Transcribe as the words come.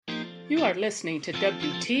You are listening to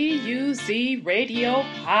WTUZ Radio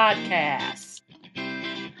Podcast.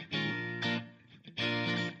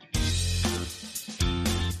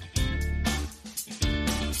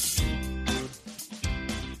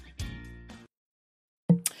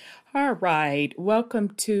 All right, welcome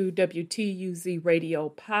to WTUZ Radio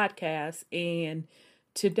Podcast, and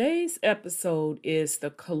today's episode is the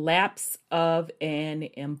collapse of an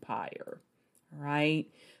empire. All right,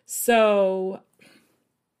 so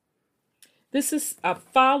this is a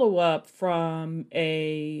follow-up from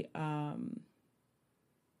a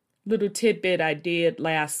little tidbit I did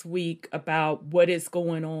last week about what is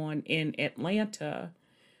going on in Atlanta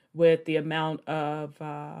with the amount of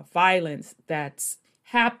violence that's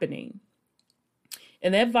happening.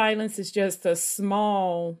 And that violence is just a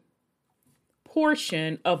small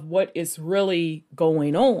portion of what is really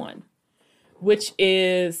going on, which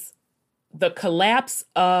is the collapse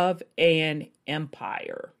of an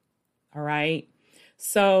empire. All right.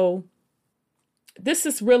 So this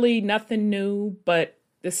is really nothing new, but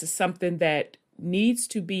this is something that needs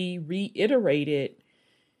to be reiterated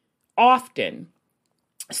often.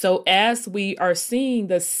 So as we are seeing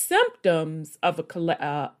the symptoms of a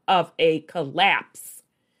collapse,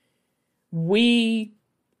 we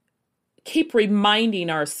keep reminding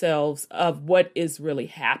ourselves of what is really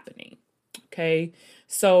happening. Okay,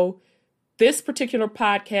 so this particular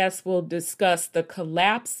podcast will discuss the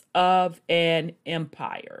collapse of an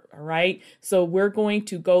empire. All right, so we're going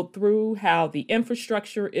to go through how the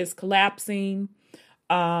infrastructure is collapsing,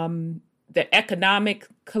 the economic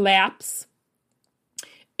collapse,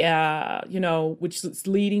 which is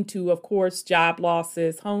leading to, of course, job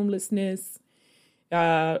losses, homelessness.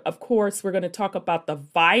 Of course, we're going to talk about the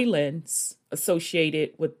violence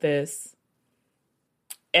associated with this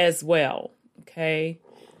as well. Okay.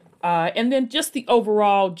 And then just the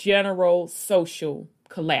overall general social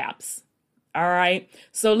collapse. All right.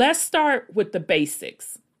 So let's start with the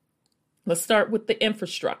basics. Let's start with the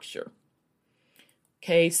infrastructure.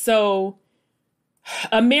 Okay. So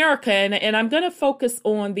America, and I'm going to focus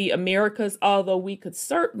on the Americas, although we could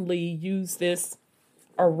certainly use this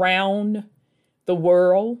around the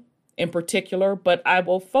world in particular, but I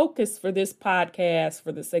will focus for this podcast,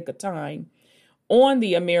 for the sake of time, on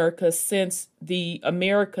the Americas, since the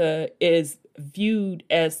America is viewed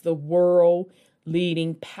as the world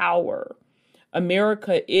leading power.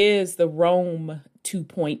 America is the Rome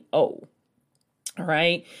 2.0. All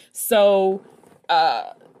right. So,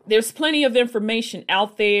 there's plenty of information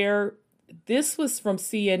out there. This was from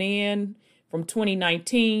CNN from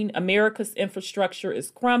 2019. America's infrastructure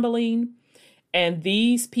is crumbling, and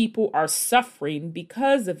these people are suffering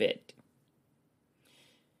because of it.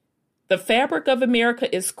 The fabric of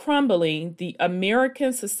America is crumbling. The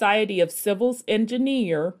American Society of Civil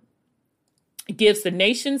Engineers gives the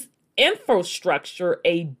nation's infrastructure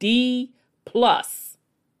a D+.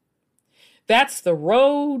 That's the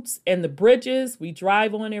roads and the bridges we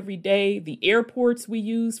drive on every day, the airports we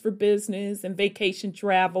use for business and vacation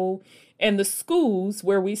travel, and the schools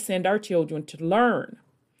where we send our children to learn.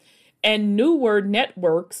 And newer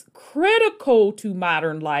networks critical to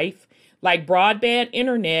modern life, like broadband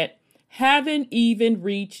internet, haven't even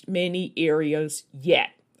reached many areas yet.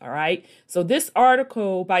 All right. So this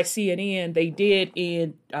article by CNN, they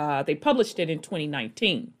published it in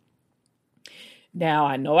 2019. Now,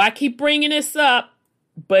 I know I keep bringing this up,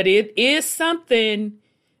 but it is something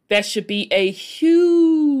that should be a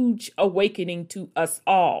huge awakening to us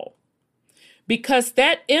all, because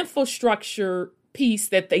that infrastructure piece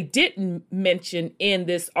that they didn't mention in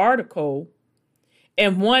this article,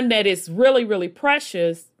 and one that is really, really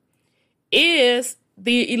precious, is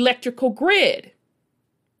the electrical grid.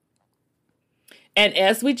 And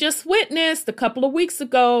as we just witnessed a couple of weeks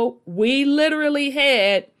ago, we literally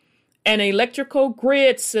had an electrical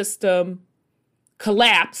grid system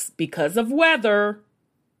collapse because of weather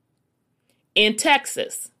in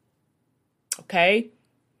Texas. Okay.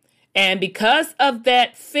 And because of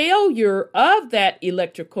that failure of that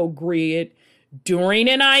electrical grid during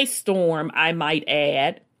an ice storm, I might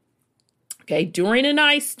add, okay, during an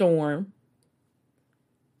ice storm,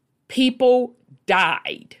 people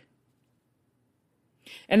died.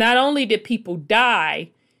 And not only did people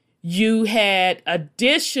die, you had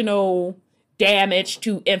additional damage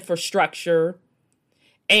to infrastructure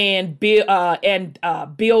and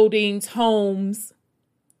buildings, homes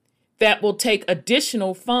that will take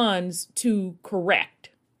additional funds to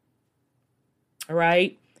correct. All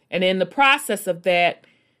right. And in the process of that,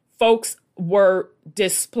 folks were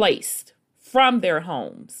displaced from their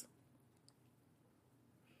homes.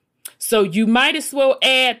 So you might as well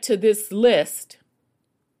add to this list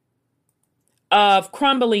of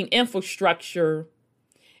crumbling infrastructure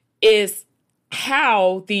is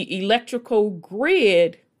how the electrical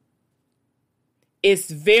grid is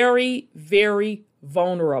very, very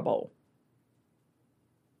vulnerable.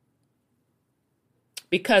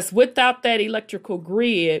 Because without that electrical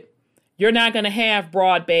grid, you're not going to have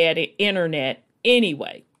broadband internet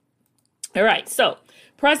anyway. All right, so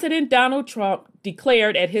President Donald Trump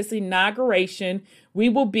declared at his inauguration, we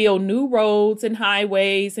will build new roads and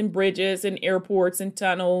highways and bridges and airports and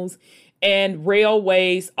tunnels and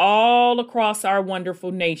railways all across our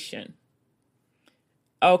wonderful nation.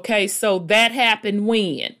 Okay, so that happened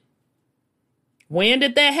when? When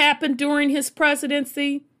did that happen during his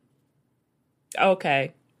presidency?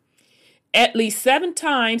 Okay. At least 7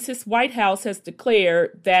 times his White House has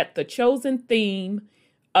declared that the chosen theme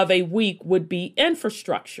of a week would be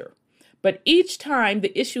infrastructure. But each time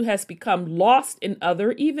the issue has become lost in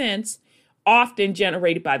other events, often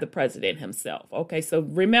generated by the president himself. Okay, so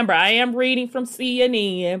remember, I am reading from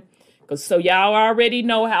CNN, so y'all already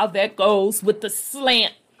know how that goes with the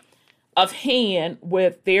slant of hand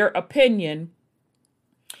with their opinion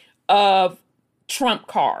of Trump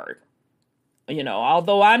card. You know,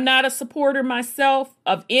 although I'm not a supporter myself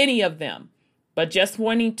of any of them, but just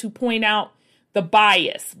wanting to point out the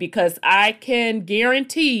bias, because I can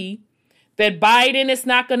guarantee that Biden is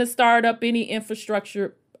not going to start up any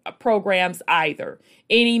infrastructure programs either,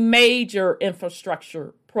 any major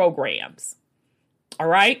infrastructure programs. All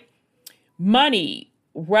right. Money,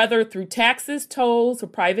 whether through taxes, tolls, or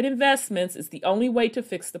private investments, is the only way to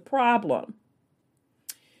fix the problem.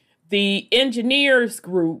 The engineers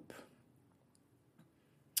group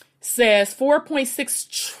says 4.6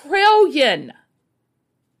 trillion.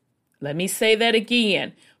 Let me say that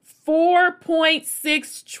again.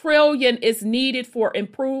 4.6 trillion is needed for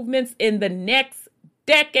improvements in the next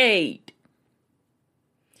decade.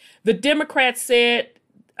 The Democrats said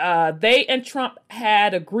they and Trump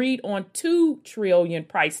had agreed on $2 trillion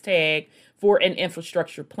price tag for an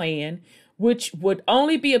infrastructure plan, which would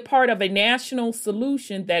only be a part of a national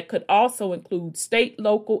solution that could also include state,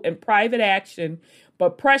 local, and private action,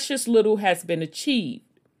 but precious little has been achieved.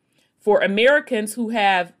 For Americans who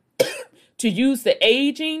have to use the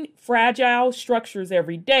aging, fragile structures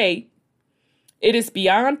every day, it is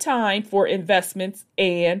beyond time for investments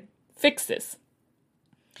and fixes.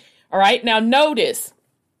 All right, now notice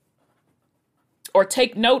or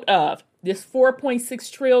take note of this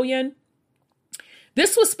 4.6 trillion.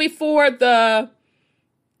 This was before the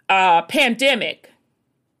pandemic,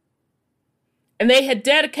 and they had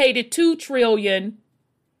dedicated 2 trillion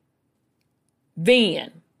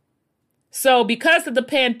then. So because of the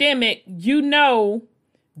pandemic, you know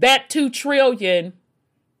that 2 trillion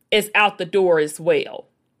is out the door as well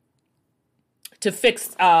to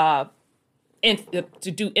fix, to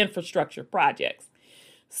do infrastructure projects.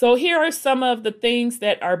 So here are some of the things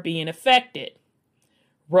that are being affected.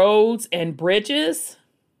 Roads and bridges.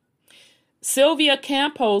 Sylvia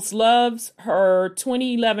Campos loves her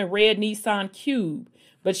 2011 red Nissan Cube,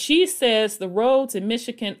 but she says the roads in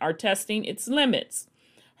Michigan are testing its limits.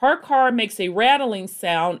 Her car makes a rattling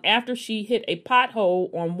sound after she hit a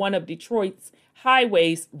pothole on one of Detroit's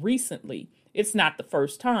highways recently. It's not the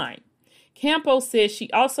first time. Campos says she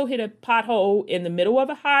also hit a pothole in the middle of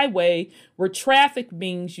a highway where traffic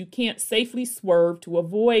means you can't safely swerve to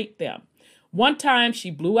avoid them. One time she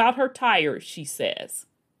blew out her tires, she says.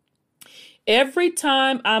 Every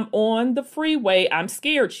time I'm on the freeway, I'm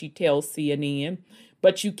scared, she tells CNN.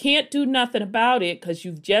 But you can't do nothing about it because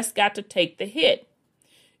you've just got to take the hit.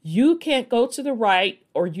 You can't go to the right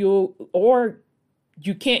or you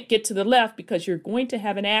can't get to the left because you're going to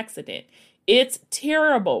have an accident. It's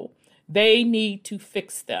terrible. They need to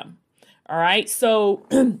fix them. All right. So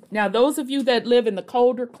now those of you that live in the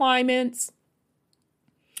colder climates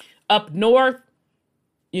up north,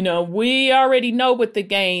 you know, we already know what the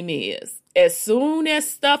game is. As soon as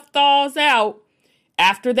stuff thaws out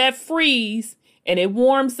after that freeze and it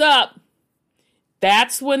warms up,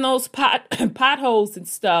 that's when those potholes and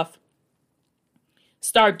stuff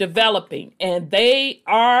start developing, and they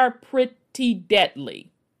are pretty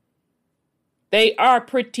deadly. They are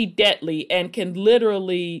pretty deadly and can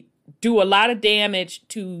literally do a lot of damage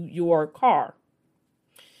to your car.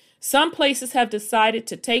 Some places have decided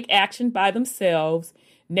to take action by themselves.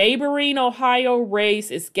 Neighboring Ohio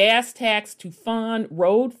raised its gas tax to fund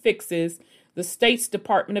road fixes, the state's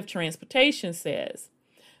Department of Transportation says.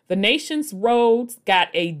 The nation's roads got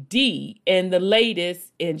a D in the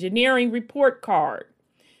latest engineering report card.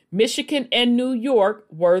 Michigan and New York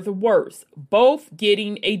were the worst, both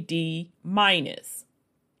getting a D minus.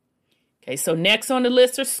 Okay, so next on the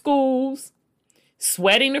list are schools,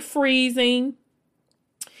 sweating or freezing,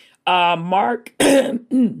 Mark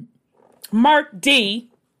Mark D.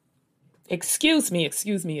 Excuse me. Had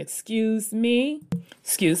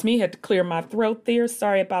to clear my throat there.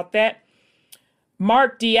 Sorry about that.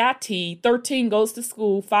 Mark DIT, 13, goes to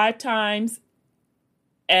school 5 times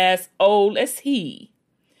as old as he.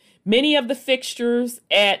 Many of the fixtures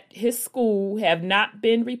at his school have not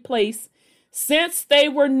been replaced since they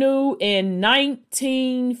were new in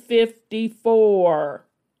 1954.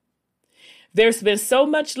 There's been so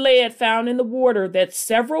much lead found in the water that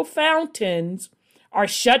several fountains are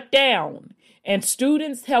shut down, and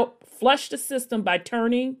students help flush the system by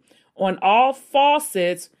turning on all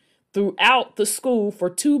faucets throughout the school for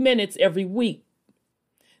 2 minutes every week.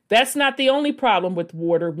 That's not the only problem with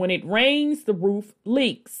water. When it rains, the roof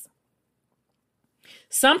leaks.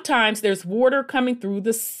 Sometimes there's water coming through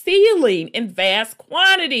the ceiling in vast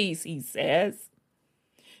quantities, he says.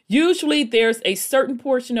 Usually there's a certain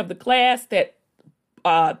portion of the class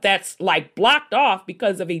that's like blocked off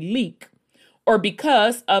because of a leak or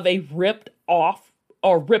because of a ripped up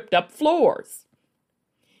floors.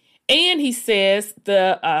 And he says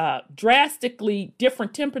the drastically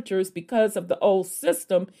different temperatures because of the old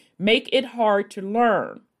system make it hard to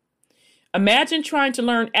learn. Imagine trying to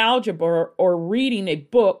learn algebra or reading a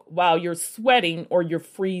book while you're sweating or you're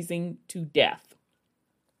freezing to death.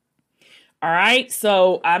 All right,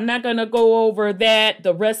 so I'm not going to go over that,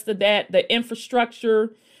 the rest of that, the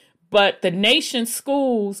infrastructure, but the nation's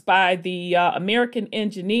schools by the American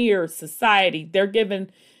Engineer Society, they're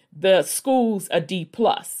giving the schools a D+.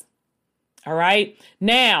 All right,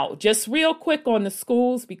 now, just real quick on the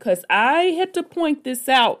schools, because I had to point this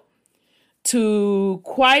out to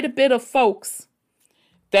quite a bit of folks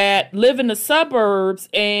that live in the suburbs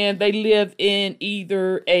and they live in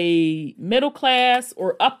either a middle class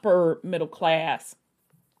or upper middle class.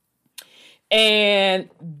 And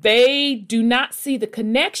they do not see the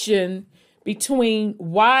connection between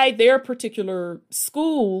why their particular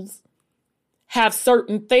schools have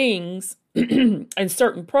certain things and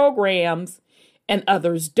certain programs and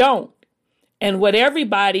others don't. And what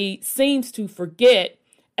everybody seems to forget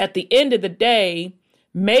at the end of the day,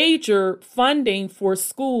 major funding for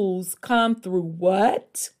schools come through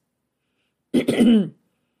what?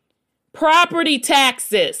 Property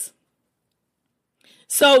taxes.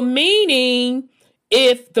 So meaning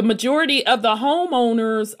if the majority of the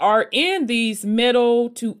homeowners are in these middle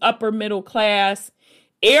to upper middle class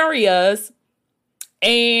areas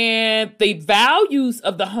and the values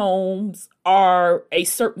of the homes are a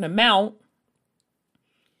certain amount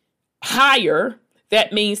higher,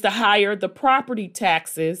 that means the higher the property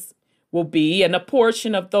taxes will be, and a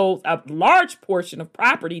large portion of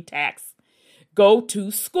property tax go to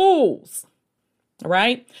schools,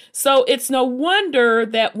 right? So it's no wonder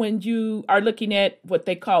that when you are looking at what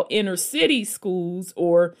they call inner city schools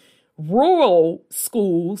or rural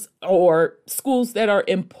schools or schools that are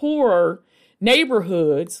in poorer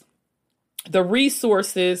neighborhoods, the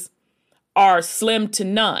resources are slim to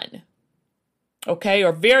none, okay,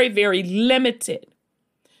 or very, very limited,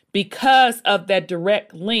 because of that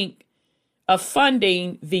direct link of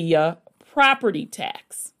funding via property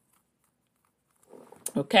tax.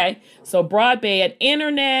 Okay, so broadband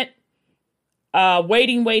internet,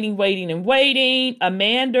 waiting.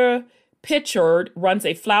 Amanda Pitchard runs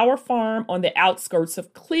a flower farm on the outskirts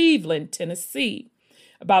of Cleveland, Tennessee,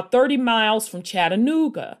 about 30 miles from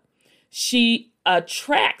Chattanooga. She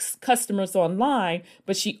attracts customers online,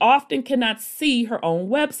 but she often cannot see her own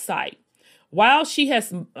website. While she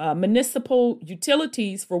has municipal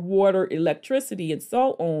utilities for water, electricity, and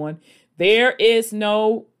so on, there is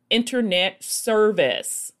no internet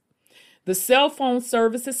service. The cell phone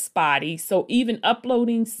service is spotty, so even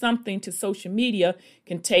uploading something to social media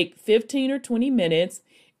can take 15 or 20 minutes,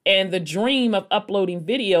 and the dream of uploading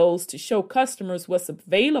videos to show customers what's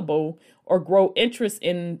available or grow interest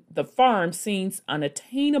in the farm seems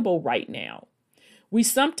unattainable right now. We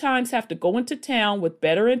sometimes have to go into town with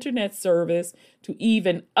better internet service to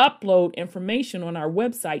even upload information on our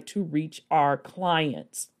website to reach our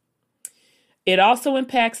clients. It also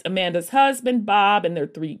impacts Amanda's husband, Bob, and their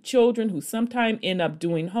 3 children, who sometimes end up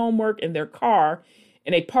doing homework in their car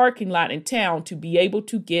in a parking lot in town to be able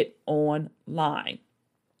to get online.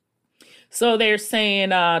 So they're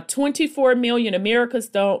saying 24 million Americans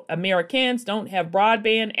don't have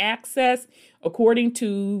broadband access, according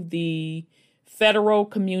to the Federal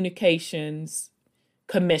Communications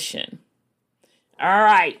Commission. All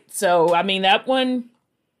right. So, I mean, that one,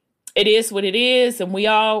 it is what it is. And we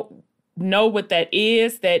all know what that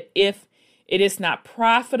is, that if it is not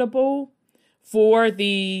profitable for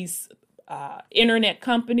these internet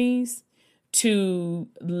companies to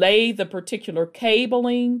lay the particular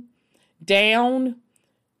cabling down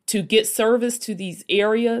to get service to these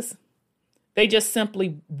areas, they just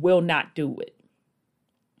simply will not do it.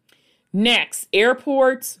 Next,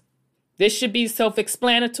 airports. This should be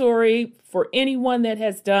self-explanatory for anyone that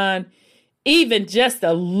has done even just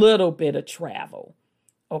a little bit of travel.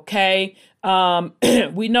 Okay.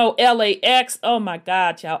 We know LAX. Oh my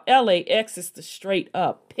God, y'all. LAX is the straight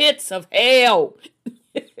up pits of hell.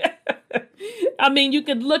 I mean, you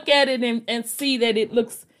could look at it and see that it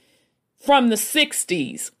looks from the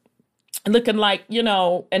 60s, looking like,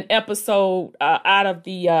 an episode out of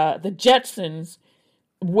the Jetsons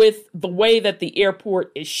with the way that the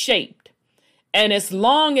airport is shaped. And as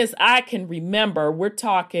long as I can remember, we're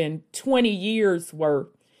talking 20 years worth,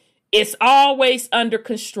 it's always under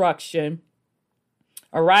construction.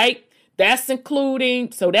 All right. That's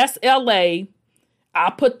including, so that's LA.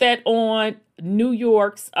 I'll put that on New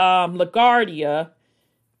York's LaGuardia.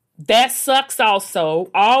 That sucks also.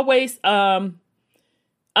 Always under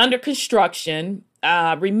construction.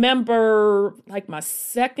 Remember like my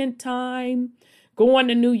second time going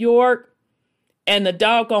to New York and the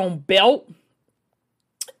doggone belt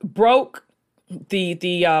broke. The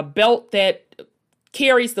belt that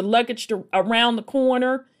carries the luggage around the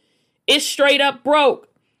corner, it straight up broke.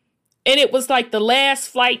 And it was like the last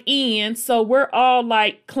flight in. So we're all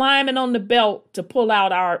like climbing on the belt to pull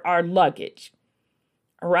out our luggage.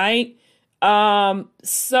 All right.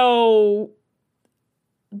 So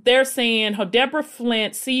they're saying Deborah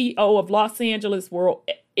Flint, CEO of Los Angeles World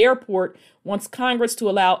Airport, wants Congress to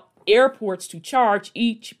allow airports to charge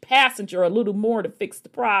each passenger a little more to fix the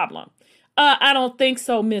problem. I don't think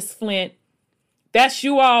so, Miss Flint. That's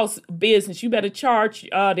you all's business. You better charge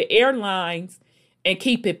the airlines and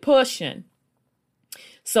keep it pushing.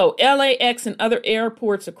 So LAX and other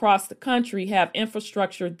airports across the country have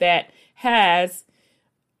infrastructure that has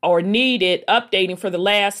or needed updating for the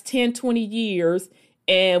last 10, 20 years.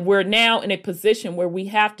 And we're now in a position where we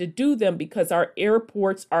have to do them because our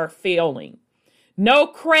airports are failing. No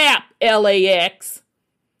crap, LAX.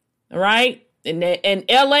 All right. And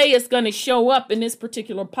LA is going to show up in this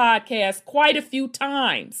particular podcast quite a few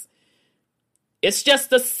times. It's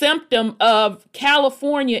just a symptom of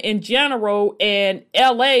California in general, and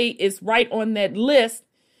LA is right on that list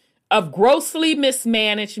of grossly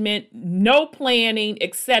mismanagement, no planning,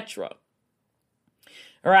 etc.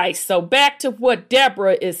 All right, so back to what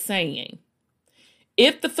Deborah is saying.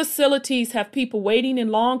 If the facilities have people waiting in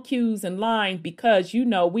long queues in line because,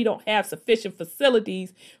 we don't have sufficient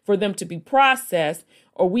facilities for them to be processed,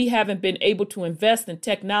 or we haven't been able to invest in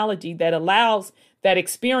technology that allows that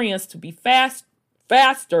experience to be faster,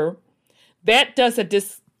 that does a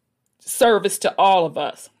disservice to all of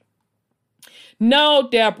us. No,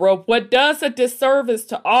 Deborah, what does a disservice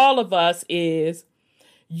to all of us is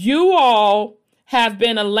you all have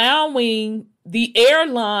been allowing the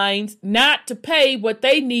airlines not to pay what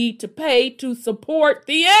they need to pay to support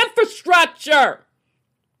the infrastructure.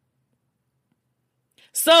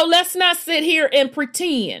 So let's not sit here and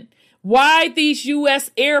pretend why these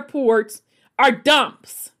U.S. airports are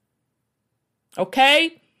dumps.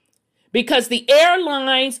 Okay? Because the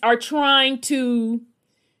airlines are trying to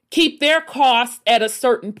keep their costs at a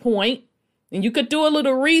certain point. And you could do a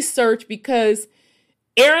little research because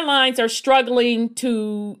airlines are struggling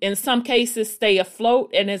to, in some cases, stay afloat.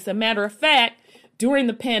 And as a matter of fact, during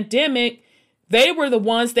the pandemic, they were the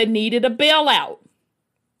ones that needed a bailout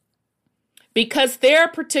because their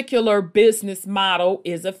particular business model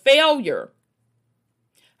is a failure.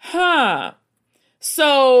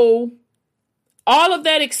 So all of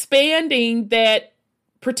that expanding that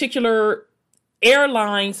particular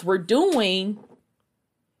airlines were doing,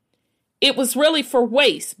 it was really for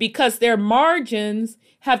waste because their margins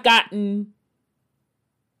have gotten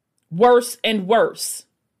worse and worse.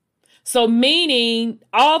 So meaning,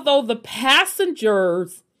 although the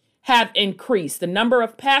passengers have increased, the number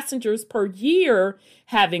of passengers per year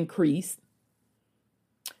have increased,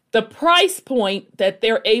 the price point that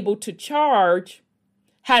they're able to charge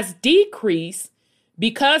has decreased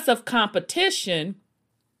because of competition,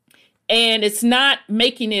 and it's not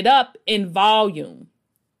making it up in volume.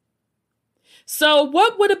 So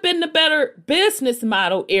what would have been the better business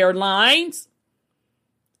model, airlines?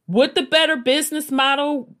 Would the better business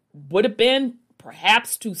model would have been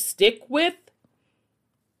perhaps to stick with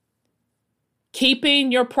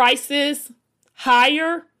keeping your prices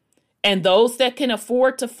higher, and those that can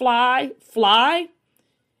afford to fly,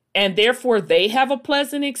 and therefore they have a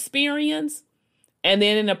pleasant experience, and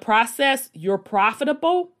then in the process, you're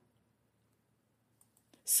profitable?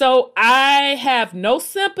 So I have no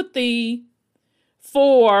sympathy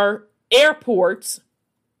for airports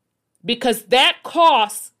because that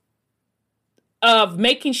costs of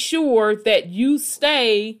making sure that you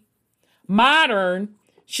stay modern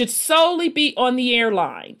should solely be on the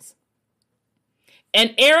airlines.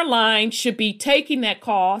 And airlines should be taking that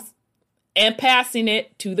cost and passing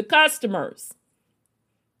it to the customers.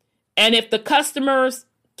 And if the customers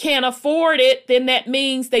can't afford it, then that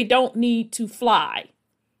means they don't need to fly.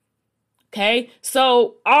 Okay,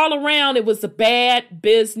 so all around, it was a bad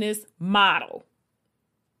business model.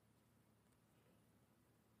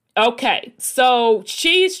 Okay, so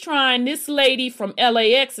this lady from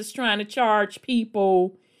LAX is trying to charge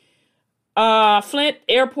people. Flint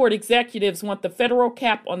airport executives want the federal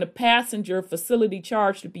cap on the passenger facility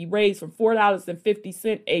charge to be raised from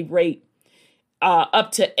 $4.50 a rate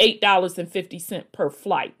up to $8.50 per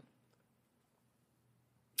flight.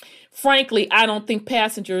 Frankly, I don't think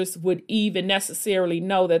passengers would even necessarily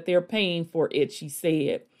know that they're paying for it, she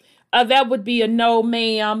said. That would be a no,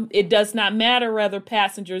 ma'am. It does not matter whether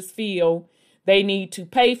passengers feel they need to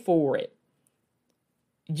pay for it.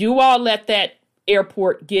 You all let that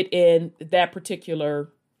airport get in that particular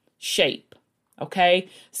shape. Okay.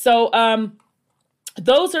 So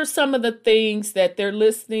those are some of the things that they're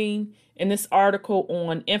listing in this article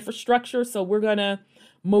on infrastructure. So we're going to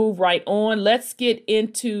move right on. Let's get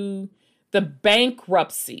into the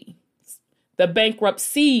bankruptcies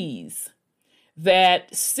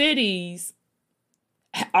that cities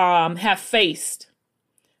have faced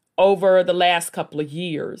over the last couple of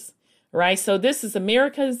years. Right. So this is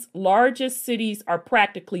America's largest cities are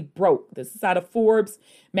practically broke. This is out of Forbes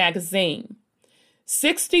magazine.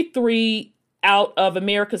 63 out of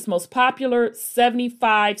America's most popular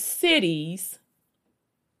 75 cities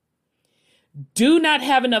do not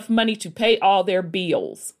have enough money to pay all their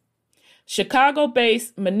bills.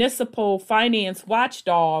 Chicago-based municipal finance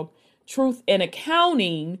watchdog Truth in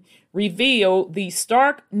Accounting revealed the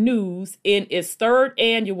stark news in its third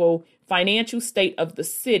annual financial state of the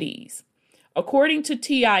cities. According to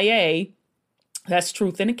TIA, that's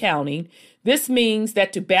Truth in Accounting, this means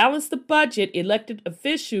that to balance the budget, elected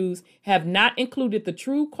officials have not included the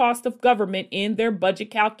true cost of government in their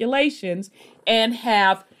budget calculations and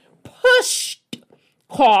have pushed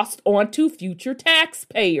cost onto future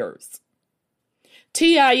taxpayers.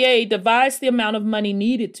 TIA divides the amount of money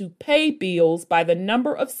needed to pay bills by the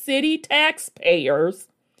number of city taxpayers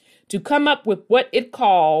to come up with what it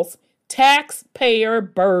calls taxpayer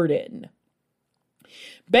burden.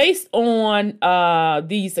 Based on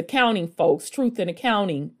these accounting folks, Truth in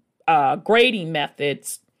Accounting grading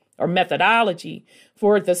methods or methodology,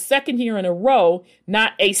 for the second year in a row,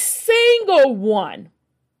 not a single one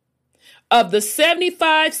of the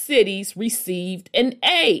 75 cities received an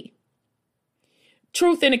A.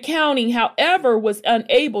 Truth in Accounting, however, was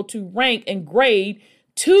unable to rank and grade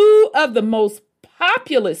two of the most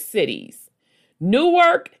populous cities,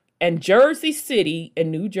 Newark and Jersey City in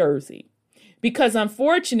New Jersey, because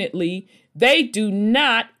unfortunately, they do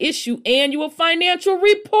not issue annual financial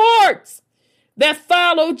reports that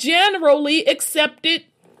follow generally accepted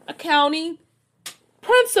accounting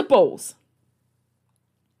principles.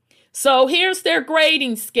 So here's their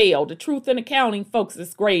grading scale. The Truth in Accounting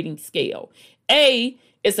folks' grading scale. A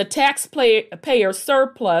is a taxpayer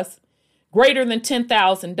surplus greater than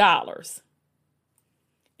 $10,000.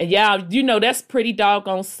 And y'all, you know, that's pretty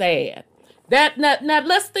doggone sad. Now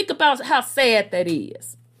let's think about how sad that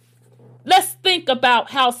is. Let's think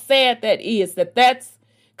about how sad that is, that that's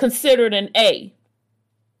considered an A.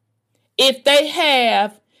 If they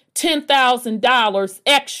have $10,000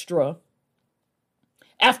 extra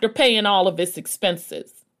after paying all of its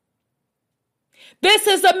expenses. This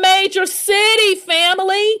is a major city,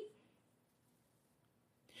 family.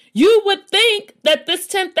 You would think that this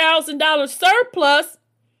 $10,000 surplus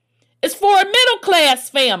is for a middle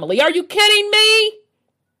class family. Are you kidding me?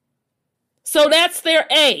 So that's their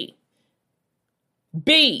A.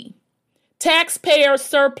 B, taxpayer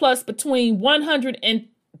surplus between $100,000 and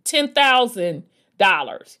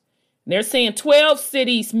 $10,000. They're saying 12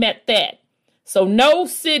 cities met that. So no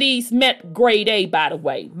cities met grade A, by the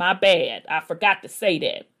way. My bad. I forgot to say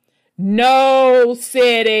that. No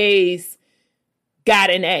cities got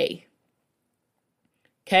an A.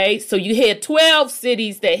 Okay, so you had 12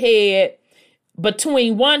 cities that had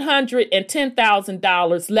between $100,000 and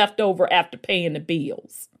 $10,000 left over after paying the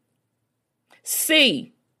bills.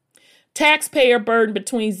 C, taxpayer burden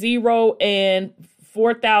between 0 and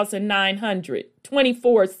 4,900,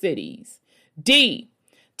 24 cities. D,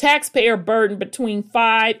 taxpayer burden between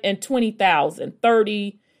 5 and 20,000,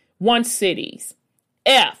 31 cities.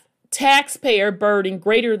 F, taxpayer burden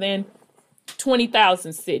greater than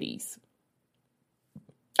 20,000 cities.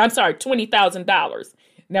 I'm sorry, $20,000.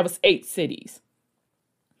 And that was 8 cities.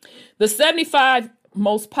 The 75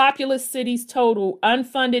 most populous cities' total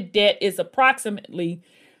unfunded debt is approximately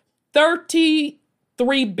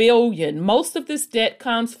 33 billion. Most of this debt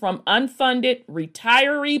comes from unfunded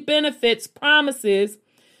retiree benefits promises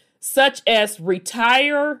such as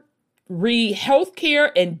retiree health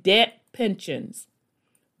care and debt pensions.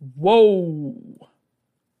 Whoa.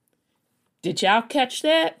 Did y'all catch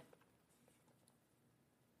that?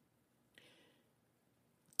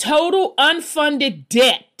 Total unfunded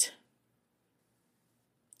debt,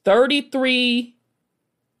 330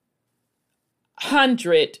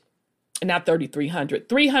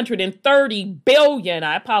 billion.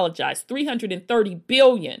 I apologize, 330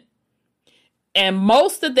 billion. And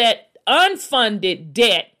most of that unfunded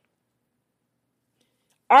debt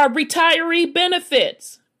are retiree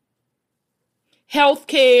benefits, health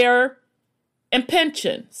care, and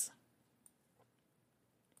pensions.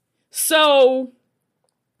 So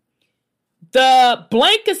the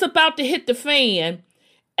blank is about to hit the fan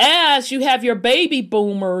as you have your baby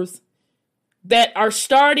boomers that are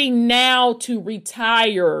starting now to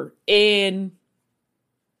retire in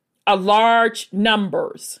a large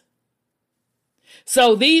numbers.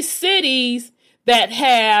 So these cities that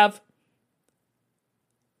have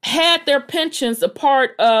had their pensions a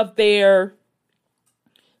part of their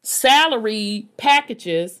salary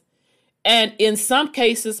packages, and in some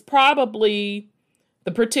cases probably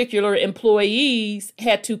the particular employees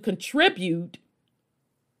had to contribute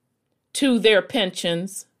to their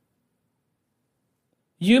pensions.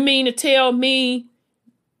 You mean to tell me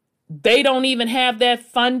they don't even have that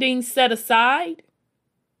funding set aside?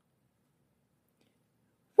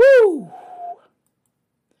 Woo!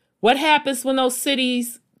 What happens when those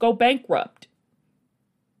cities go bankrupt?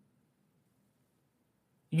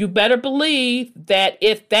 You better believe that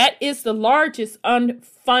if that is the largest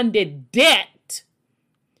unfunded debt,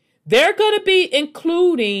 they're going to be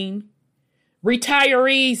including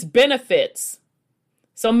retirees' benefits.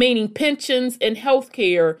 So meaning pensions and health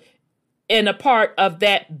care in a part of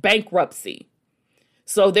that bankruptcy.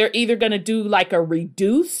 So they're either going to do like a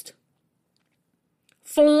reduced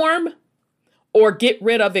form or get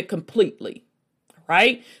rid of it completely,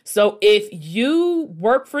 right? So if you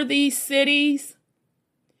work for these cities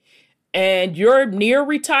and you're near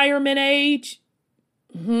retirement age,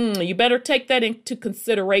 you better take that into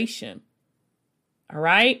consideration. All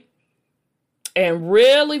right? And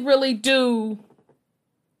really, really do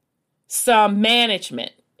some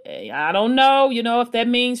management. I don't know, if that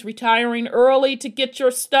means retiring early to get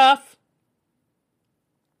your stuff.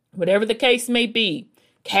 Whatever the case may be.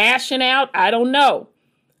 Cashing out, I don't know.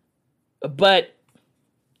 But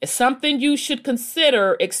it's something you should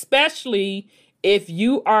consider, especially if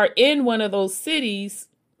you are in one of those cities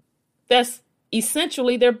that's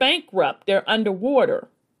essentially they're bankrupt, they're underwater.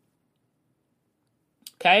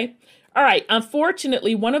 Okay? All right.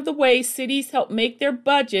 Unfortunately, one of the ways cities help make their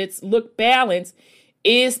budgets look balanced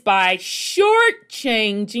is by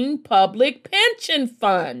shortchanging public pension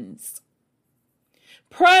funds.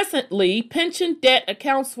 Presently, pension debt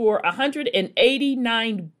accounts for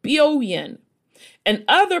 $189 billion, and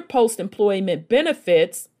other post-employment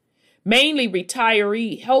benefits, mainly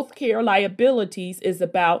retiree health care liabilities, is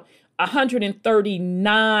about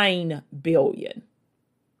 $139 billion.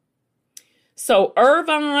 So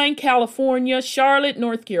Irvine, California, Charlotte,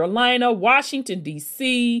 North Carolina, Washington,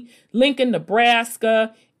 D.C., Lincoln,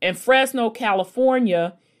 Nebraska, and Fresno,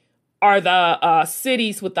 California are the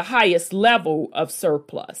cities with the highest level of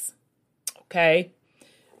surplus. Okay.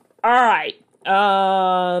 All right.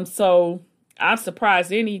 So I'm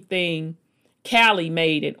surprised anything Cali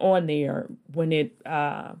made it on there when it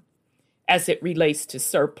as it relates to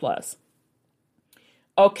surplus.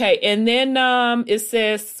 Okay, and then it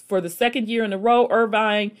says for the second year in a row,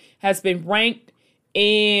 Irvine has been ranked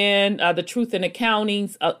in the Truth in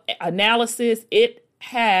Accounting's analysis. It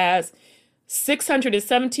has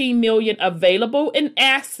 $617 million available in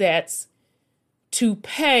assets to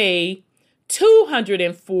pay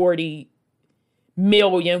 $240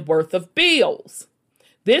 million worth of bills.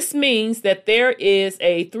 This means that there is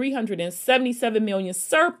a $377 million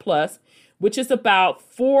surplus, which is about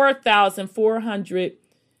 $4,400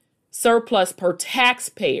 surplus per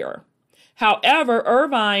taxpayer. However,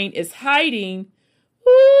 Irvine is hiding,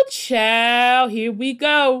 ooh, child, here we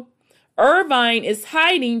go. Irvine is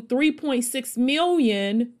hiding $3.6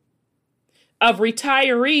 million of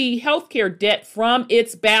retiree healthcare debt from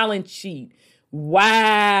its balance sheet.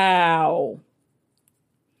 Wow.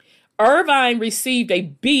 Irvine received a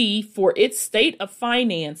B for its state of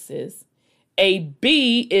finances. A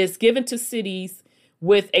B is given to cities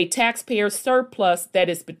with a taxpayer surplus that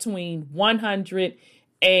is between $100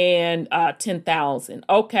 and 10,000.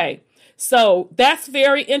 Okay, so that's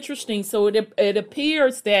very interesting. So it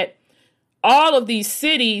appears that all of these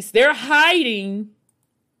cities, they're hiding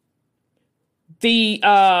the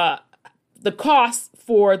cost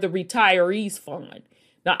for the retirees fund.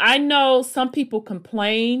 Now, I know some people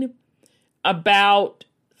complain about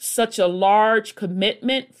such a large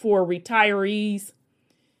commitment for retirees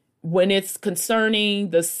when it's concerning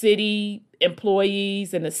the city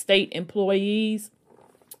employees and the state employees.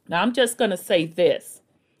 Now, I'm just going to say this,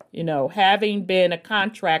 having been a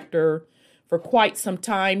contractor for quite some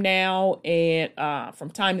time now, and from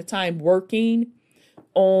time to time working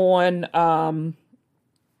on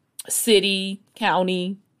city,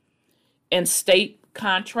 county, and state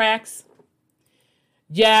contracts.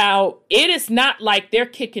 Yeah, it is not like they're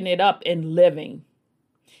kicking it up and living.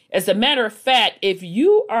 As a matter of fact, if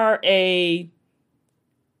you are a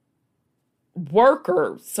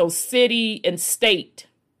worker, so city and state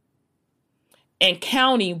and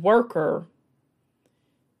county worker,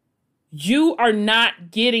 you are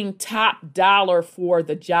not getting top dollar for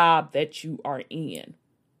the job that you are in.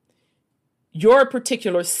 Your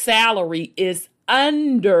particular salary is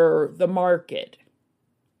under the market.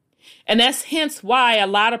 And that's hence why a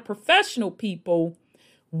lot of professional people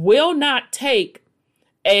will not take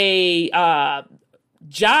a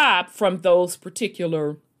job from those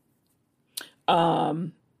particular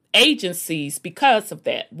agencies because of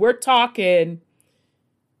that. We're talking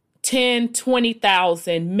 10,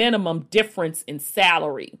 20,000 minimum difference in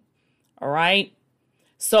salary. All right.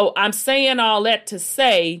 So I'm saying all that to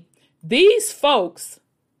say these folks,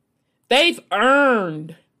 they've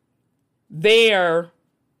earned their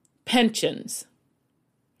pensions.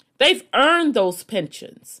 They've earned those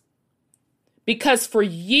pensions because for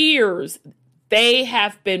years they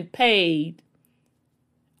have been paid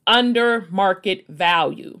under market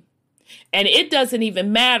value. And it doesn't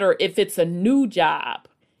even matter if it's a new job.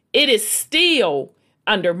 It is still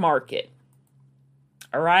under market.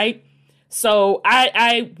 All right. So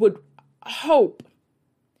I would hope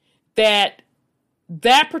that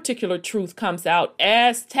particular truth comes out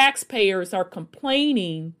as taxpayers are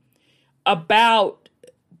complaining about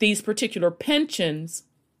these particular pensions.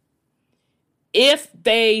 If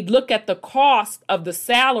they look at the cost of the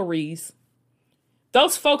salaries,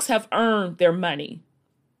 those folks have earned their money.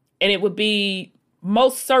 And it would be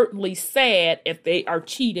most certainly sad if they are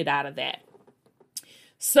cheated out of that.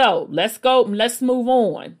 So let's move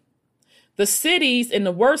on. The cities in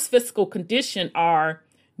the worst fiscal condition are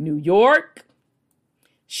New York,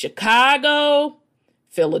 Chicago,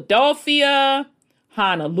 Philadelphia,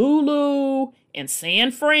 Honolulu, and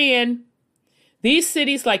San Fran. These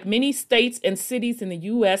cities, like many states and cities in the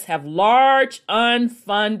U.S., have large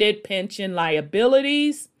unfunded pension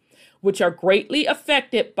liabilities, which are greatly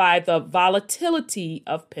affected by the volatility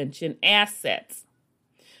of pension assets.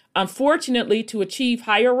 Unfortunately, to achieve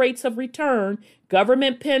higher rates of return,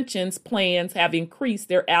 government pensions plans have increased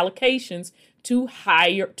their allocations to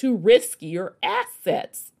riskier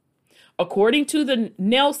assets. According to the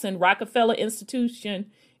Nelson Rockefeller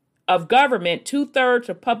Institution of Government, 2/3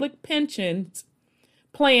 of public pensions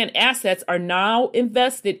plan assets are now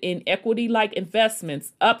invested in equity-like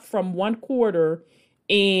investments, up from 1/4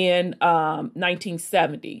 in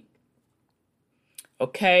 1970.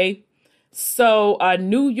 Okay, so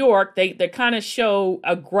New York, they kind of show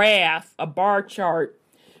a graph, a bar chart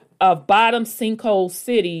of bottom sinkhole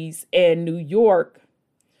cities, and New York.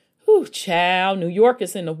 Whew, child, New York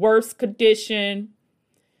is in the worst condition.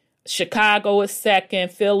 Chicago is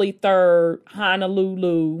second, Philly third,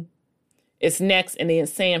 Honolulu is next, and then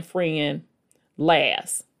San Fran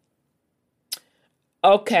last.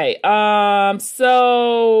 Okay,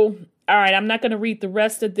 so, all right, I'm not going to read the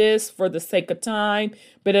rest of this for the sake of time,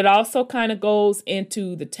 but it also kind of goes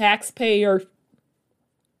into the taxpayer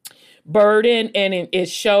burden, and it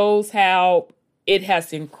shows how it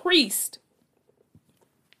has increased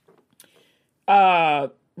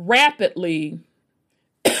rapidly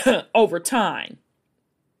over time.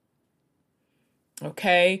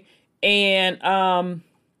 Okay, and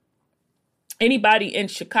anybody in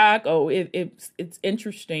Chicago, it's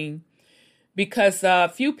interesting because a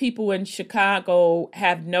few people in Chicago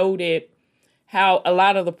have noted how a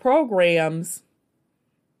lot of the programs,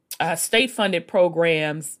 state-funded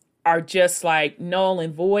programs, are just like null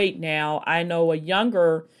and void now. I know a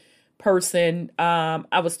younger person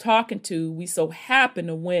I was talking to, we so happened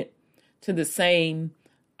to went to the same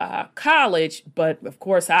college, but of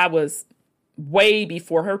course I was way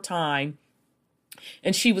before her time.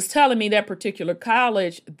 And she was telling me that particular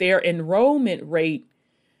college, their enrollment rate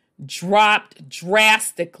dropped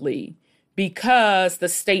drastically because the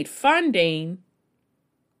state funding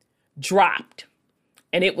dropped.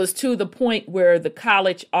 And it was to the point where the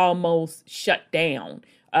college almost shut down.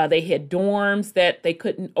 They had dorms that they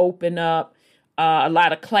couldn't open up, a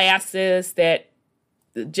lot of classes that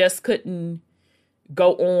just couldn't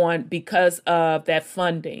go on because of that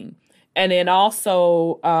funding. And then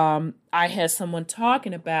also, I had someone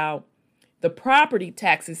talking about the property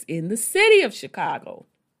taxes in the city of Chicago.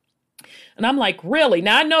 And I'm like, really?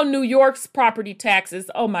 Now, I know New York's property taxes,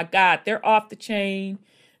 oh my God, they're off the chain.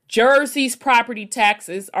 Jersey's property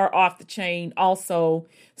taxes are off the chain also.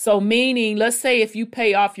 So meaning, let's say if you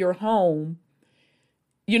pay off your home,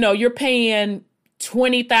 you're paying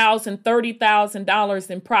 $20,000, $30,000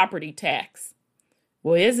 in property tax.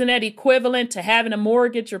 Well, isn't that equivalent to having a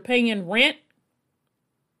mortgage or paying rent?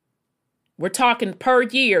 We're talking per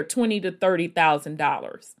year, $20,000 to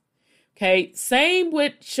 $30,000. Okay, same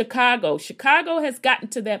with Chicago. Chicago has gotten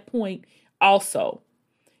to that point also.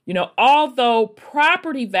 Although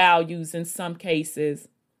property values in some cases,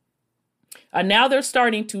 now they're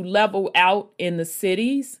starting to level out in the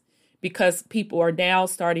cities because people are now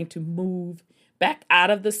starting to move back out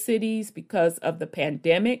of the cities because of the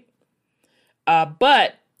pandemic.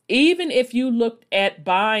 But even if you looked at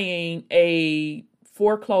buying a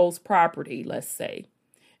foreclosed property, let's say,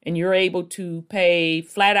 and you're able to pay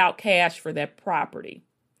flat out cash for that property,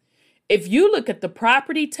 if you look at the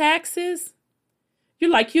property taxes, you're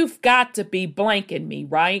like, you've got to be blanking me,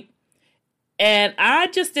 right? And I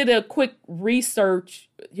just did a quick research,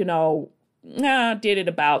 I did it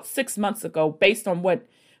about 6 months ago based on what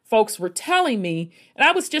folks were telling me. And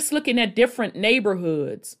I was just looking at different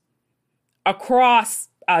neighborhoods across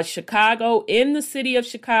Chicago, in the city of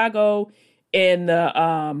Chicago, in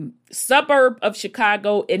the suburb of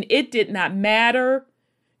Chicago. And it did not matter,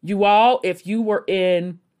 you all, if you were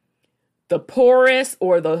in the poorest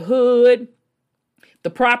or the hood. The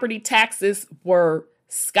property taxes were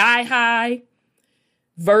sky high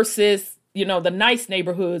versus, the nice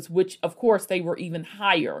neighborhoods, which of course they were even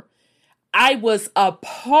higher. I was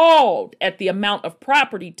appalled at the amount of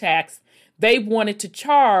property tax they wanted to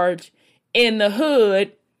charge in the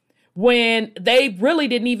hood when they really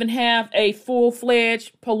didn't even have a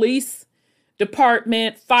full-fledged police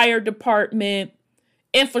department, fire department,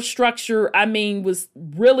 infrastructure, was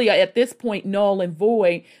really at this point null and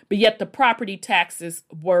void, but yet the property taxes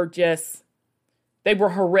were they were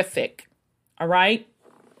horrific. All right.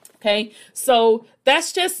 Okay. So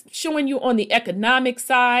that's just showing you on the economic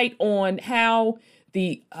side on how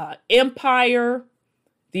the empire,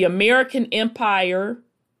 the American empire,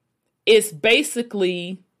 is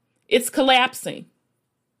basically, it's collapsing.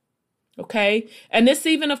 Okay. And this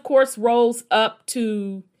even, of course, rolls up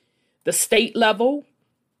to the state level,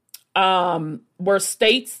 where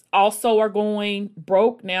states also are going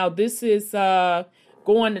broke. Now, this is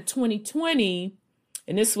going to 2020,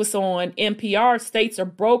 and this was on NPR. States are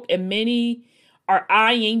broke, and many are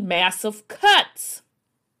eyeing massive cuts.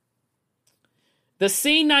 The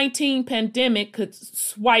C-19 pandemic could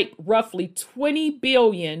swipe roughly $20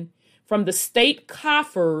 billion from the state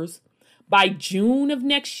coffers by June of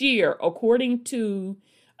next year, according to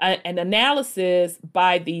an analysis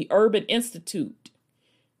by the Urban Institute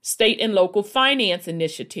State and Local Finance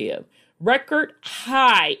Initiative. Record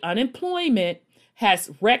high unemployment has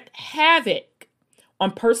wreaked havoc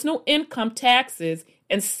on personal income taxes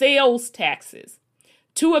and sales taxes,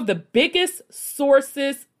 two of the biggest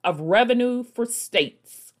sources of revenue for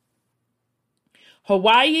states.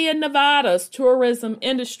 Hawaii and Nevada's tourism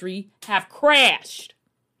industry have crashed,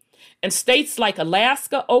 and states like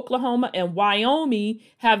Alaska, Oklahoma, and Wyoming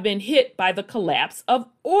have been hit by the collapse of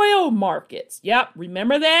oil markets. Yep,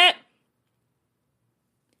 remember that?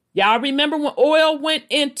 Y'all remember when oil went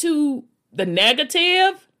into the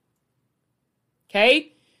negative?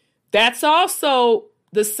 Okay, that's also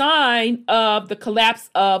the sign of the collapse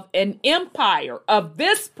of an empire, of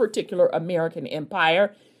this particular American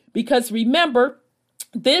empire, because remember,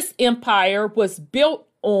 this empire was built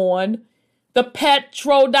on the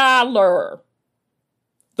petrodollar,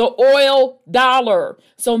 the oil dollar.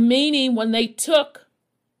 So meaning when they took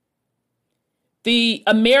the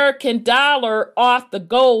American dollar off the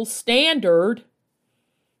gold standard,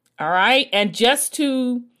 all right, and just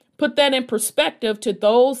to put that in perspective to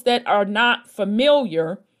those that are not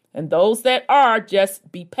familiar, and those that are,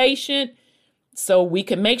 just be patient so we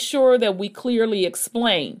can make sure that we clearly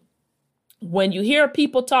explain. When you hear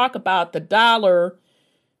people talk about the dollar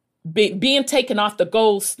being taken off the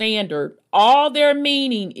gold standard, all their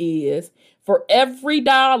meaning is for every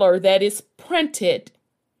dollar that is printed,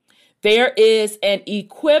 there is an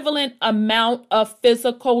equivalent amount of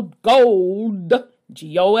physical gold,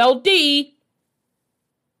 GOLD,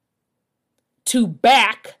 to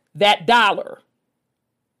back that dollar.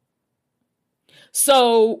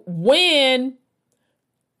 So when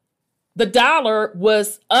the dollar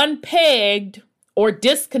was unpegged or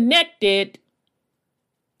disconnected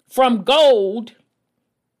from gold,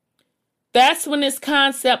 that's when this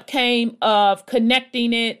concept came of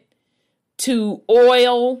connecting it to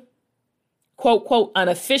oil, quote, quote,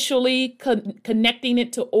 unofficially connecting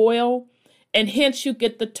it to oil. And hence you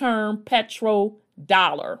get the term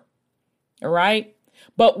petrodollar. All right.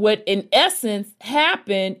 But what in essence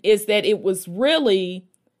happened is that it was really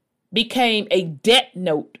became a debt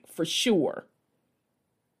note for sure.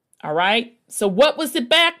 All right. So what was it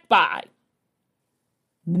backed by?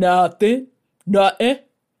 Nothing. And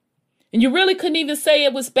you really couldn't even say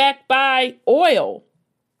it was backed by oil,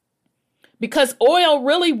 because oil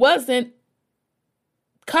really wasn't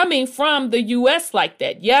coming from the U.S. like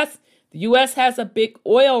that. Yes, the U.S. has a big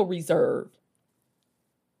oil reserve,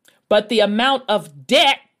 but the amount of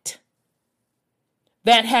debt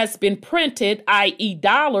that has been printed, i.e.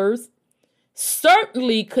 dollars,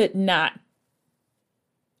 certainly could not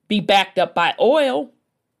be backed up by oil.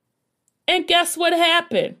 And guess what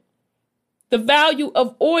happened? The value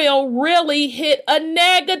of oil really hit a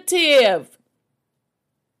negative.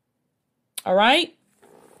 All right.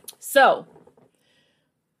 So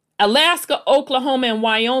Alaska, Oklahoma, and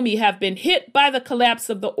Wyoming have been hit by the collapse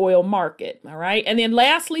of the oil market. All right. And then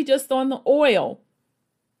lastly, just on the oil.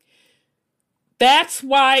 That's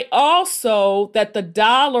why also that the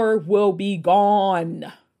dollar will be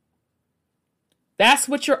gone. That's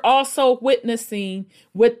what you're also witnessing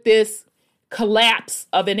with this collapse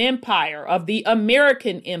of an empire, of the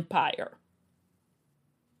American empire.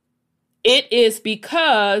 It is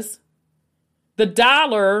because the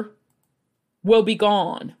dollar will be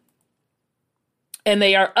gone. And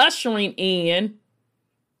they are ushering in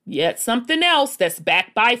yet something else that's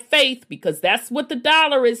backed by faith, because that's what the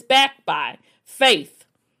dollar is backed by, faith.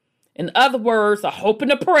 In other words, a hope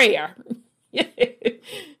and a prayer.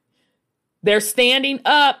 They're standing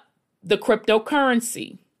up the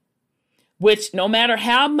cryptocurrency, which no matter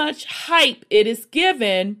how much hype it is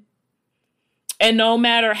given, and no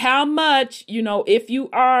matter how much, if you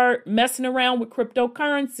are messing around with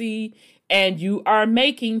cryptocurrency and you are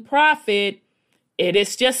making profit, it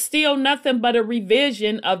is just still nothing but a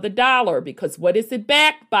revision of the dollar, because what is it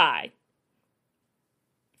backed by?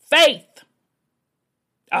 Faith,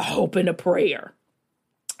 a hope and a prayer.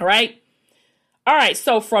 All right. All right.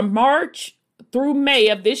 So from March through May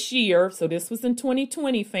of this year, so this was in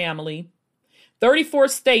 2020, family, 34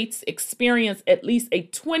 states experienced at least a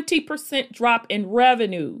 20% drop in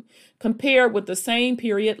revenue compared with the same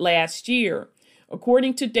period last year,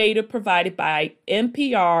 according to data provided by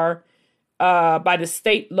NPR, by the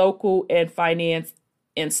state, local, and finance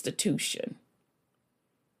institution.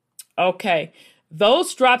 Okay,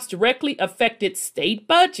 those drops directly affected state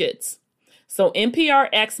budgets. So NPR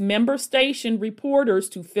asked member station reporters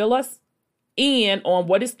to fill us in on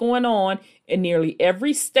what is going on in nearly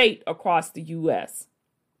every state across the U.S.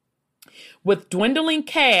 With dwindling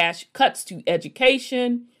cash, cuts to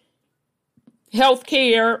education,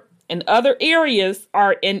 healthcare, and other areas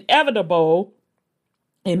are inevitable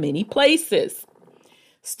in many places.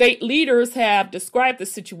 State leaders have described the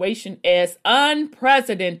situation as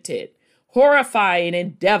unprecedented, horrifying,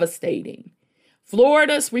 and devastating.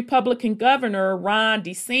 Florida's Republican Governor Ron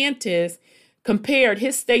DeSantis compared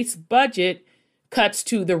his state's budget cuts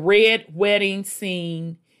to the red wedding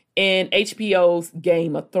scene in HBO's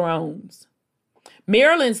Game of Thrones.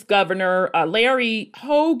 Maryland's Governor Larry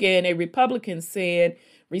Hogan, a Republican, said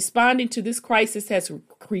responding to this crisis has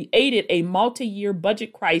created a multi-year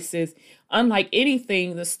budget crisis unlike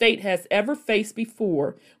anything the state has ever faced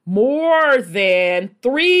before, more than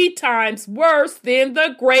 3 times worse than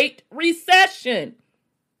the Great Recession.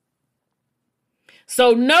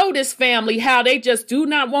 So notice, family, how they just do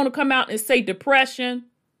not want to come out and say depression.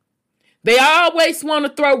 They always want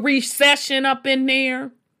to throw recession up in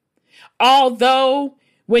there. Although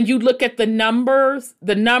when you look at the numbers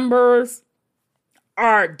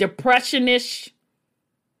are depressionish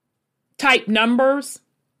type numbers.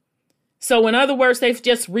 So in other words, they've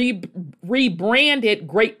just rebranded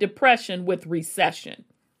Great Depression with recession.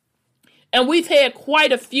 And we've had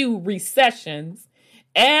quite a few recessions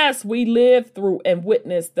as we live through and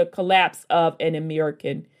witness the collapse of an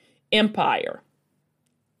American empire.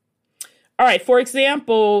 All right, for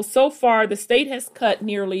example, so far the state has cut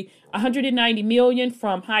nearly $190 million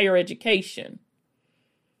from higher education.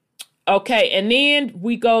 Okay, and then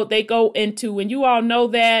they go into, and you all know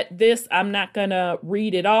that I'm not going to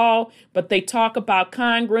read it all, but they talk about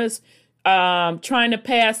Congress trying to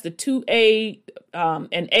pass the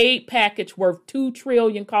an aid package worth $2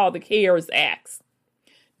 trillion called the CARES Act.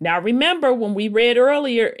 Now, remember when we read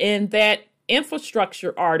earlier in that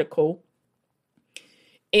infrastructure article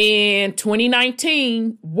in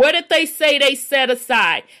 2019, what did they say they set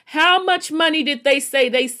aside? How much money did they say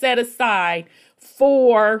they set aside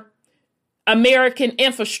for American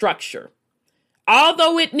infrastructure?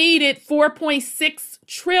 Although it needed 4.6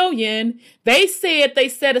 trillion, they said they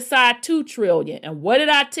set aside 2 trillion. And what did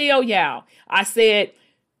I tell y'all? I said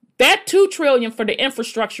that 2 trillion for the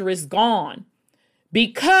infrastructure is gone.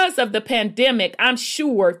 Because of the pandemic, I'm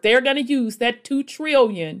sure they're going to use that 2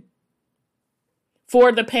 trillion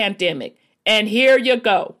for the pandemic. And here you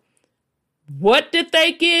go. What did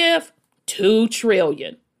they give? 2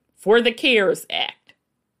 trillion for the CARES Act.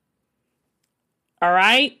 All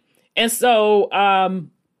right. And so,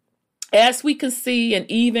 as we can see, and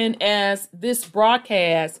even as this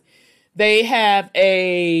broadcast, they have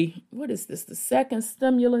what is this? The second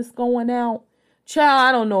stimulus going out? Child,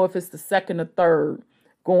 I don't know if it's the second or third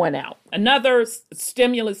going out. Another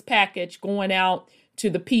stimulus package going out to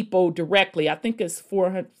the people directly. I think it's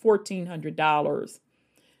 $1,400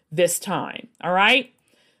 this time. All right.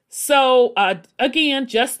 So again,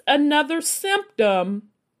 just another symptom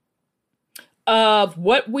of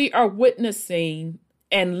what we are witnessing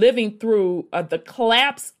and living through the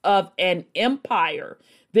collapse of an empire.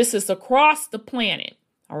 This is across the planet.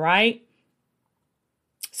 All right.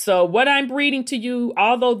 So what I'm reading to you,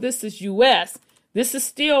 although this is U.S., this is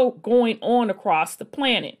still going on across the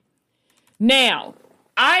planet. Now,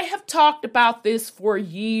 I have talked about this for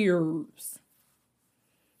years.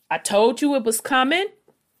 I told you it was coming,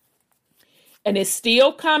 and it's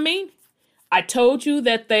still coming. I told you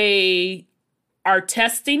that they are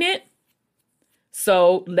testing it.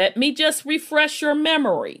 So let me just refresh your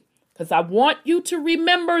memory, because I want you to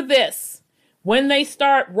remember this. When they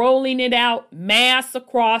start rolling it out mass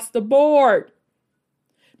across the board.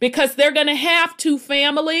 Because they're going to have to,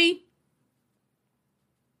 family.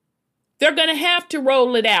 They're going to have to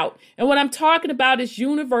roll it out. And what I'm talking about is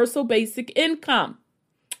universal basic income.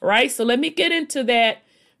 All right, so let me get into that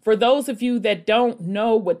for those of you that don't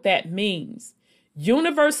know what that means.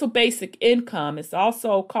 Universal basic income is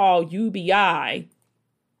also called UBI.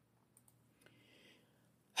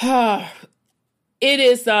 It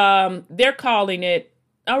is, they're calling it,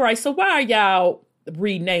 all right, so why are y'all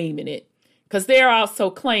renaming it? Because they're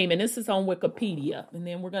also claiming, this is on Wikipedia, and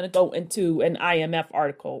then we're going to go into an IMF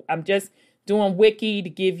article. I'm just doing Wiki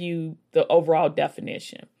to give you the overall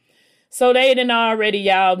definition. So they done already,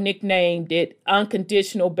 y'all, nicknamed it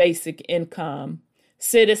unconditional basic income,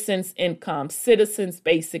 citizens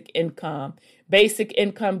basic income, basic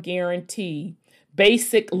income guarantee,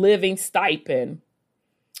 basic living stipend,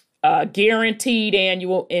 guaranteed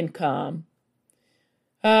annual income,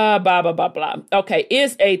 blah, blah, blah, blah. Okay,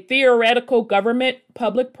 is a theoretical government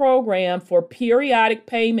public program for periodic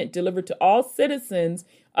payment delivered to all citizens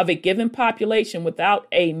of a given population without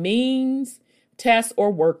a means, test,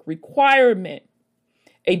 or work requirement.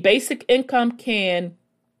 A basic income can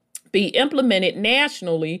be implemented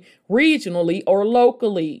nationally, regionally, or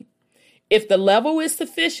locally if the level is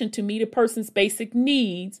sufficient to meet a person's basic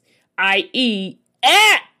needs, i.e.,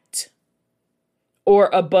 at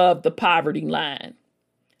or above the poverty line.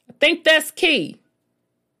 I think that's key.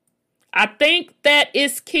 I think that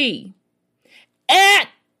is key. At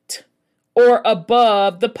or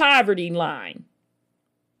above the poverty line.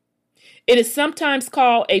 It is sometimes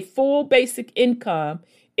called a full basic income.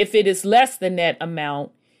 If it is less than that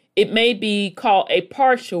amount, it may be called a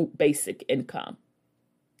partial basic income.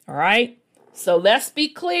 All right? So let's be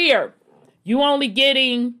clear. You only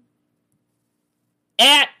getting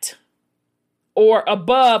at or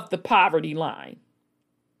above the poverty line.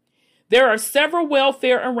 There are several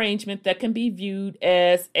welfare arrangements that can be viewed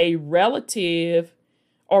as a relative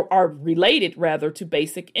or are related rather to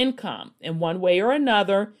basic income. In one way or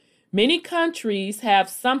another, many countries have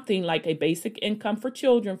something like a basic income for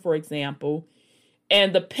children, for example,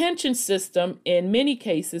 and the pension system in many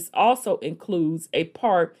cases also includes a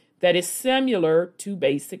part that is similar to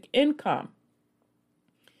basic income.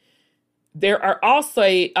 There are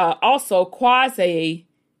also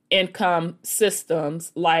quasi-income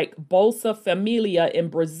systems like Bolsa Familia in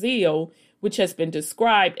Brazil, which has been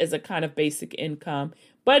described as a kind of basic income,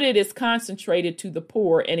 but it is concentrated to the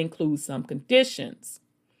poor and includes some conditions.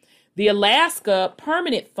 The Alaska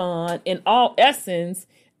Permanent Fund, in all essence,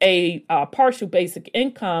 a partial basic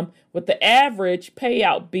income, with the average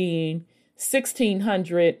payout being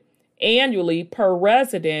 $1,600 annually per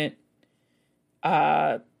resident,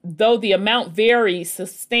 though the amount varies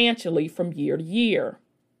substantially from year to year.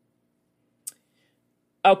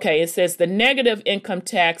 Okay, it says the negative income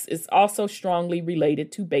tax is also strongly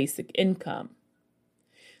related to basic income.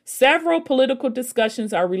 Several political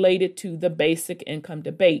discussions are related to the basic income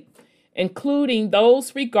debate, including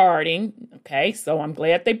those regarding, okay, so I'm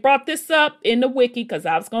glad they brought this up in the wiki because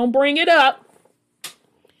I was going to bring it up.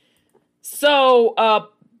 So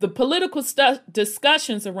the political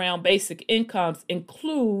discussions around basic incomes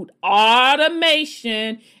include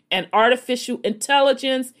automation and artificial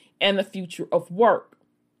intelligence and the future of work.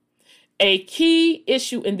 A key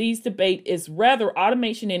issue in these debates is whether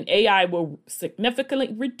automation and AI will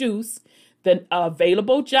significantly reduce the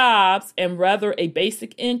available jobs and whether a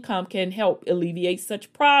basic income can help alleviate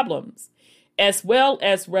such problems, as well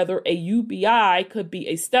as whether a UBI could be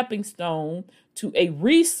a stepping stone to a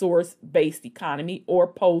resource-based economy or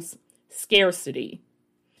post-scarcity.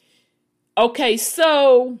 Okay,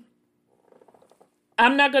 so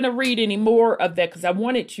I'm not going to read any more of that because I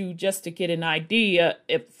wanted you just to get an idea,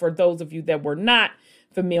 if for those of you that were not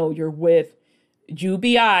familiar with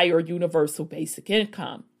UBI or Universal Basic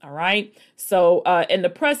Income. All right. So, and the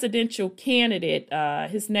presidential candidate,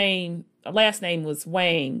 his last name was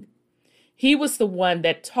Wang. He was the one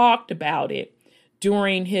that talked about it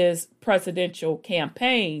during his presidential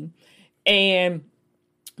campaign. And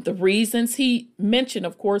the reasons he mentioned,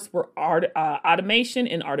 of course, were automation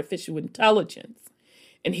and artificial intelligence.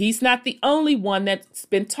 And he's not the only one that's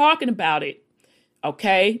been talking about it,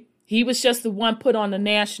 okay? He was just the one put on the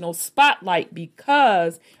national spotlight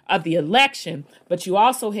because of the election. But you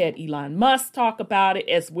also had Elon Musk talk about it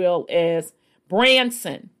as well as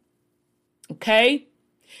Branson, okay?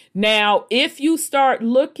 Now, if you start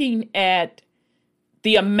looking at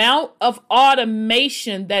the amount of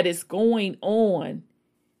automation that is going on,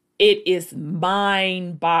 it is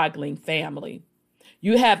mind-boggling, family.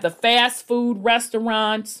 You have the fast food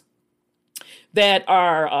restaurants that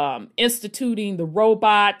are instituting the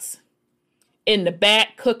robots in the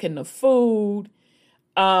back cooking the food.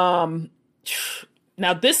 Now,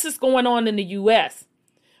 this is going on in the U.S.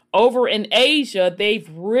 Over in Asia, they've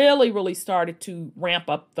really started to ramp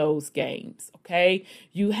up those games, okay?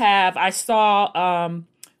 I saw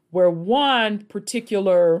where one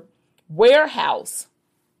particular warehouse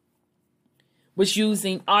was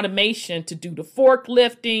using automation to do the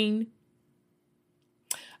forklifting.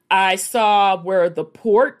 I saw where the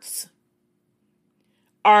ports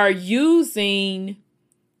are using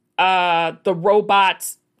the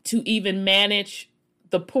robots to even manage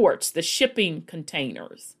the ports, the shipping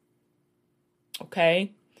containers.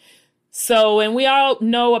 Okay. So, and we all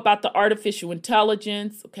know about the artificial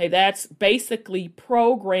intelligence. Okay. That's basically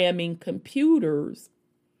programming computers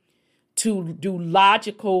to do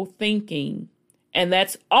logical thinking. And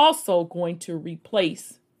that's also going to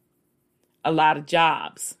replace a lot of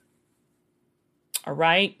jobs. All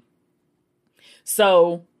right.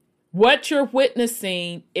 So what you're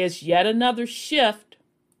witnessing is yet another shift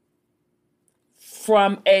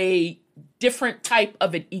from a different type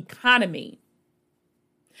of an economy.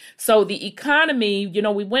 So the economy,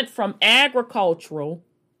 we went from agricultural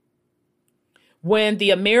when the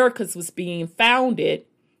Americas was being founded,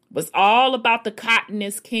 was all about the cotton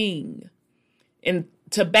is king. And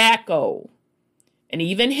tobacco, and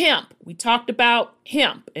even hemp. We talked about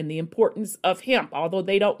hemp and the importance of hemp, although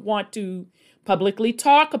they don't want to publicly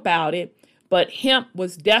talk about it. But hemp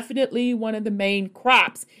was definitely one of the main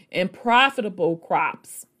crops and profitable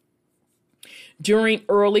crops during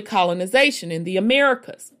early colonization in the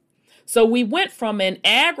Americas. So we went from an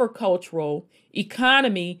agricultural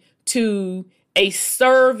economy to a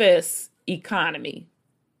service economy.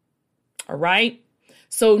 All right.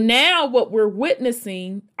 So now what we're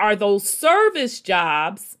witnessing are those service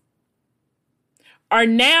jobs are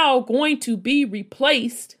now going to be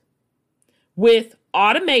replaced with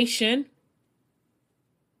automation,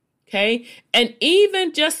 okay? And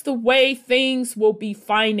even just the way things will be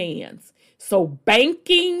financed. So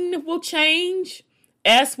banking will change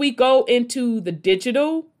as we go into the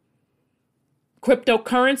digital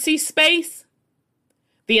cryptocurrency space.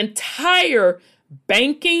 The entire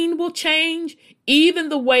banking will change. Even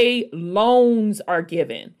the way loans are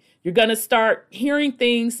given. You're going to start hearing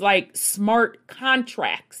things like smart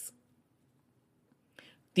contracts.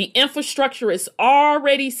 The infrastructure is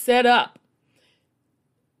already set up.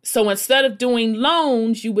 So instead of doing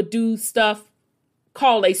loans, you would do stuff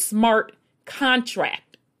called a smart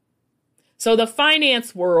contract. So the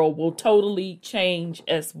finance world will totally change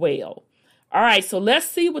as well. All right, so let's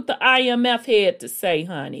see what the IMF had to say,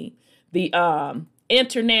 honey. The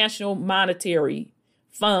International Monetary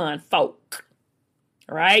Fund folk.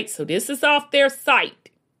 All right, so this is off their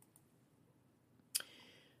site.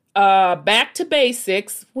 Back to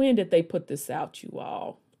basics. When did they put this out, you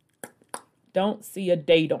all? Don't see a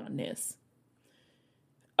date on this.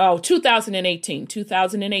 Oh, 2018.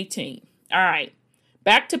 2018. All right.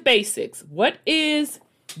 Back to basics. What is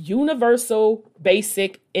universal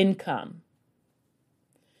basic income?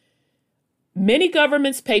 Many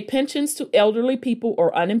governments pay pensions to elderly people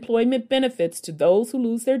or unemployment benefits to those who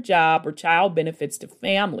lose their job or child benefits to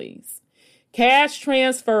families. Cash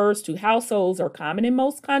transfers to households are common in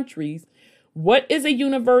most countries. What is a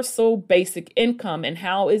universal basic income and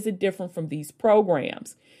how is it different from these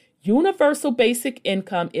programs? Universal basic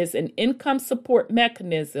income is an income support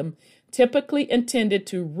mechanism typically intended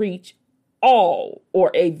to reach all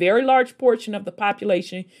or a very large portion of the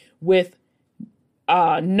population with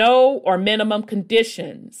no or minimum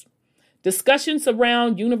conditions. Discussions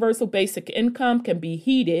around universal basic income can be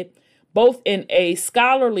heated both in a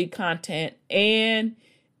scholarly content and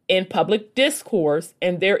in public discourse,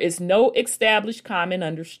 and there is no established common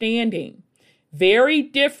understanding. Very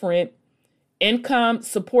different income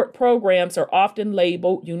support programs are often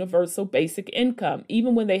labeled universal basic income,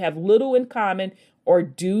 even when they have little in common or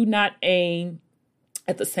do not aim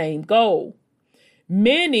at the same goal.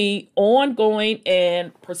 Many ongoing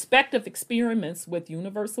and prospective experiments with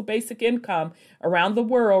universal basic income around the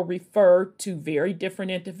world refer to very different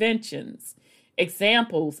interventions.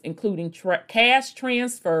 Examples including cash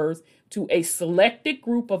transfers to a selected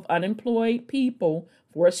group of unemployed people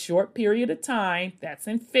for a short period of time, that's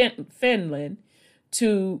in Finland,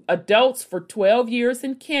 to adults for 12 years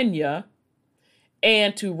in Kenya,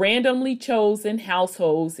 and to randomly chosen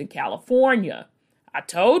households in California. I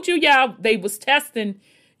told you, y'all, they was testing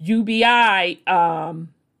UBI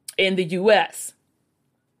in the U.S.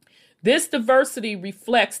 This diversity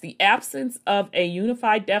reflects the absence of a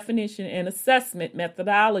unified definition and assessment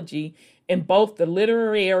methodology in both the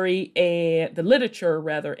literature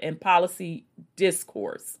and policy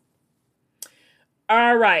discourse.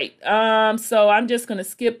 All right. So I'm just going to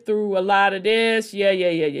skip through a lot of this.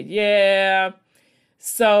 Yeah.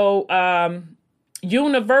 So,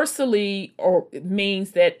 universally or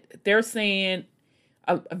means that they're saying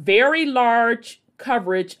a very large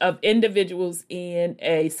coverage of individuals in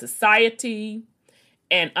a society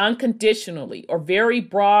and unconditionally or very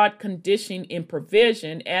broad condition in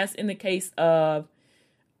provision, as in the case of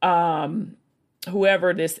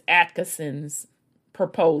whoever this Atkinson's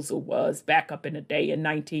proposal was back up in the day in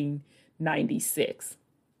 1996.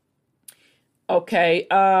 Okay,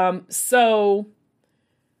 so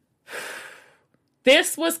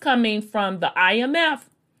this was coming from the IMF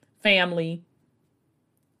family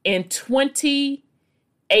in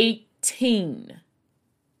 2018.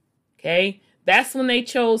 Okay, that's when they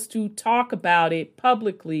chose to talk about it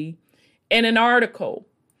publicly in an article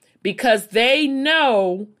because they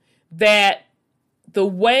know that the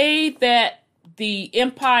way that the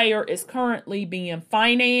empire is currently being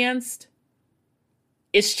financed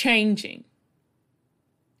is changing.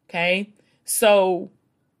 Okay, so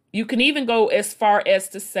you can even go as far as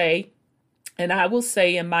to say, and I will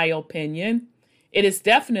say, in my opinion, it is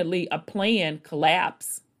definitely a planned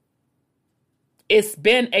collapse. It's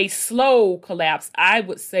been a slow collapse, I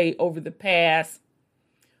would say, over the past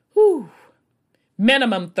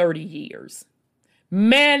minimum 30 years.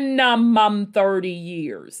 Minimum 30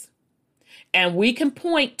 years. And we can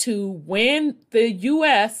point to when the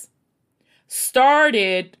U.S.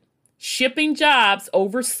 started shipping jobs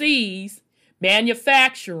overseas,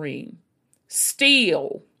 manufacturing,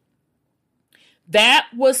 steel. That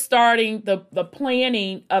was starting the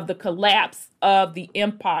planning of the collapse of the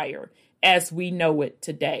empire as we know it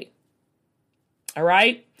today. All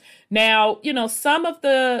right. Now, some of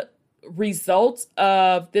the results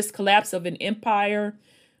of this collapse of an empire,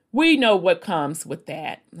 we know what comes with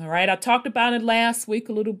that. All right. I talked about it last week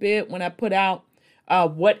a little bit when I put out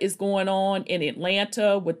what is going on in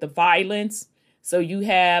Atlanta with the violence. So you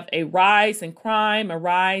have a rise in crime, a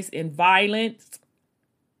rise in violence.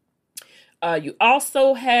 You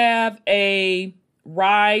also have a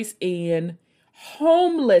rise in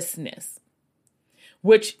homelessness,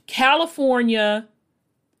 which California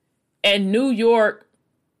and New York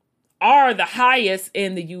are the highest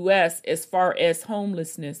in the U.S. as far as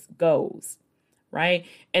homelessness goes, right?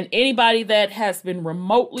 And anybody that has been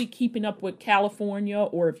remotely keeping up with California,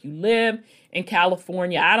 or if you live in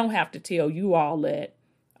California, I don't have to tell you all that.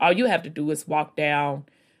 All you have to do is walk out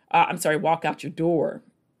your door.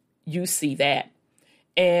 You see that.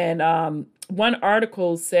 And one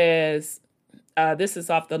article says, this is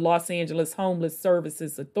off the Los Angeles Homeless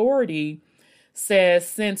Services Authority, says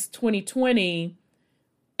since 2020,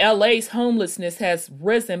 LA's homelessness has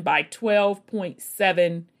risen by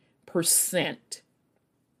 12.7%.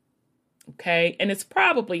 Okay. And it's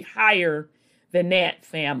probably higher than that,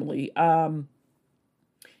 family.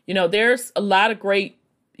 There's a lot of great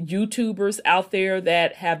YouTubers out there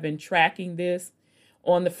that have been tracking this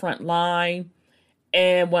on the front line.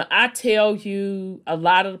 And when I tell you, a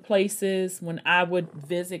lot of the places when I would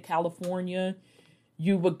visit California,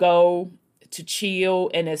 you would go to chill,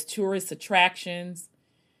 and as tourist attractions,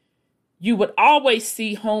 you would always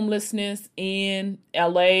see homelessness in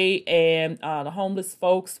LA, and the homeless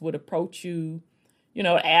folks would approach you,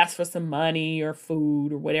 ask for some money or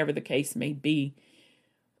food or whatever the case may be.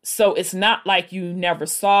 So it's not like you never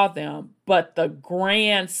saw them, but the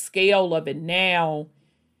grand scale of it now,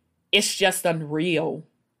 it's just unreal.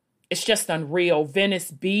 It's just unreal. Venice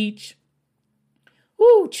Beach,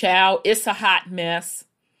 whoo, child, it's a hot mess.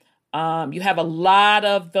 You have a lot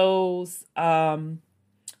of those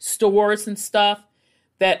stores and stuff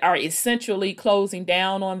that are essentially closing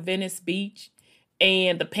down on Venice Beach.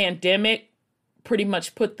 And the pandemic pretty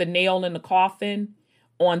much put the nail in the coffin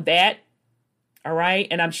on that. All right.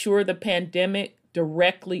 And I'm sure the pandemic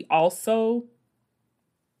directly also,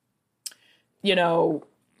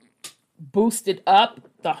 boosted up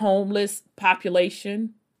the homeless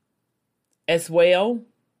population as well.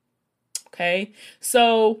 Okay.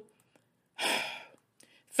 So,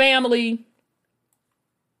 family,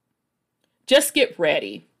 just get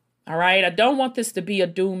ready. All right. I don't want this to be a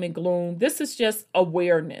doom and gloom. This is just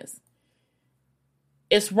awareness.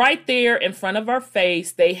 It's right there in front of our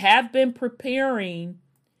face. They have been preparing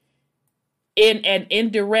in an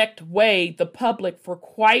indirect way the public for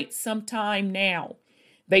quite some time now.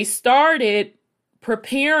 They started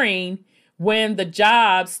preparing when the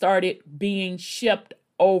jobs started being shipped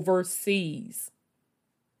overseas.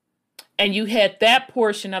 And you had that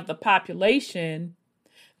portion of the population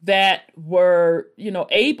that were,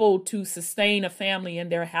 able to sustain a family in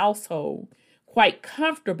their household quite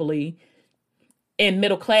comfortably in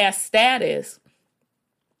middle class status,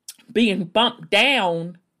 being bumped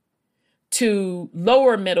down to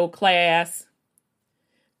lower middle class,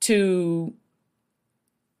 to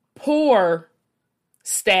poor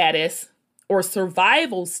status or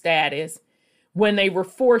survival status when they were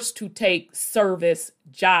forced to take service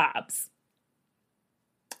jobs.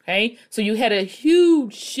 Okay, so you had a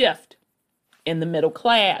huge shift in the middle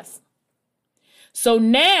class. So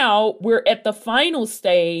now we're at the final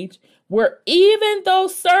stage where even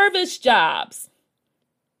those service jobs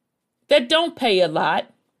that don't pay a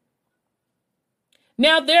lot,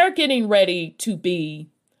 now they're getting ready to be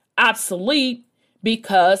obsolete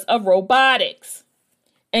because of robotics.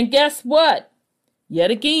 And guess what?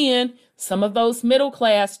 Yet again, some of those middle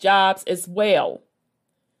class jobs as well.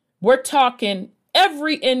 We're talking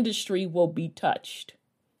every industry will be touched.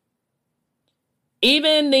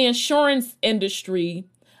 Even the insurance industry,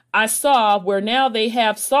 I saw where now they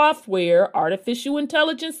have software, artificial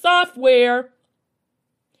intelligence software,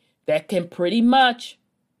 that can pretty much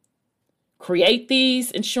create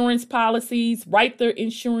these insurance policies, write their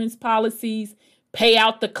insurance policies, pay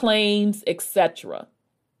out the claims, etc.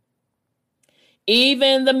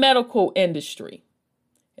 Even the medical industry.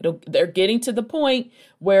 They're getting to the point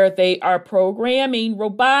where they are programming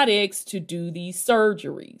robotics to do these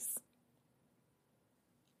surgeries.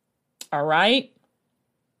 All right.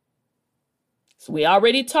 So we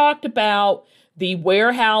already talked about the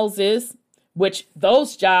warehouses, which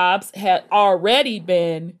those jobs had already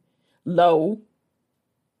been low.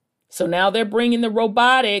 So now they're bringing the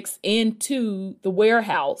robotics into the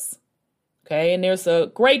warehouse. Okay. And there's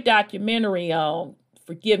a great documentary,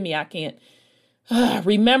 forgive me, I can't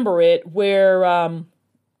remember it, where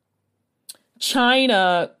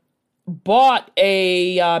China bought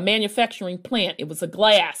a manufacturing plant. It was a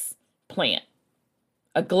glass plant.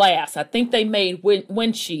 A glass. I think they made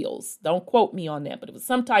windshields. Don't quote me on that, but it was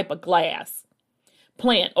some type of glass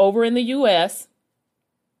plant over in the U.S.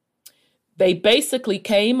 They basically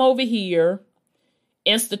came over here,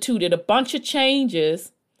 instituted a bunch of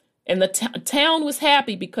changes, and the town was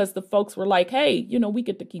happy because the folks were like, hey, we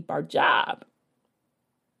get to keep our job.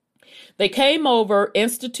 They came over,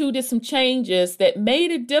 instituted some changes that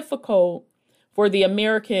made it difficult for the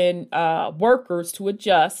American workers to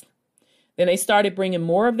adjust. Then they started bringing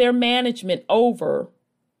more of their management over.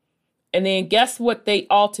 And then guess what they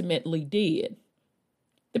ultimately did?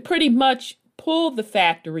 They pretty much pulled the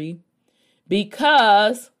factory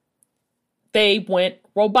because they went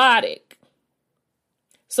robotic.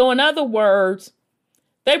 So in other words,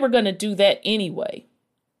 they were going to do that anyway.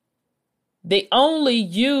 They only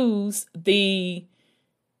use the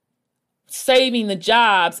saving the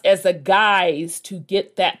jobs as a guise to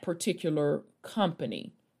get that particular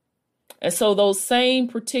company. And so those same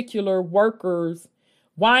particular workers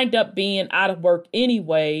wind up being out of work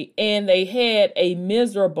anyway, and they had a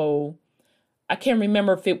miserable, I can't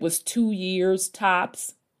remember if it was 2 years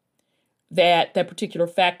tops that particular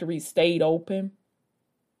factory stayed open.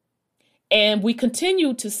 And we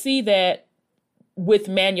continue to see that with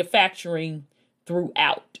manufacturing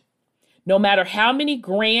throughout. No matter how many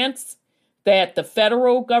grants that the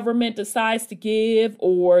federal government decides to give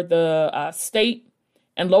or the state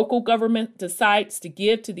and local government decides to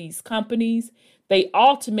give to these companies, they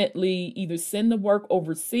ultimately either send the work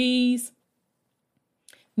overseas.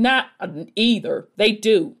 Not either. They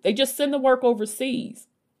do. They just send the work overseas.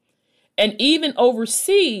 And even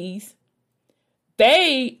overseas,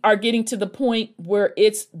 they are getting to the point where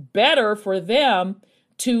it's better for them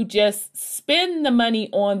to just spend the money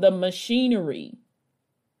on the machinery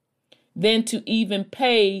than to even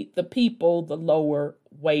pay the people the lower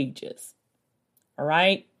wages. All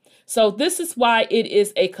right. So this is why it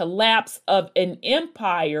is a collapse of an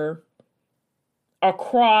empire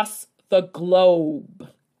across the globe.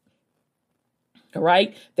 All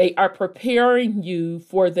right. They are preparing you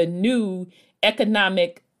for the new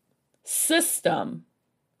economic system,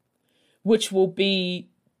 which will be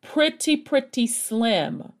pretty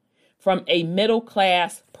slim from a middle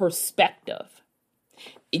class perspective.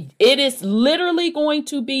 It is literally going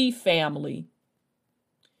to be, family,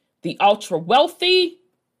 the ultra wealthy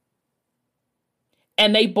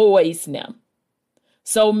and they boys them.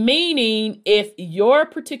 So meaning if your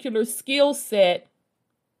particular skill set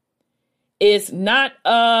is not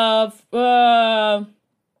of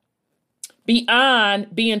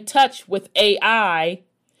beyond being in touch with AI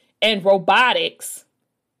and robotics,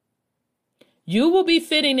 you will be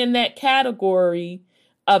fitting in that category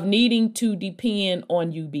of needing to depend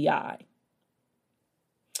on UBI.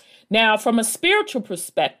 Now, from a spiritual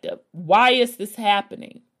perspective, why is this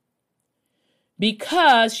happening?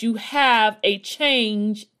 Because you have a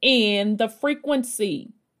change in the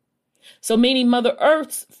frequency. So meaning Mother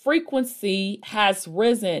Earth's frequency has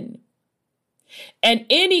risen. And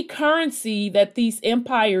any currency that these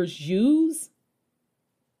empires use,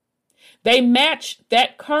 they match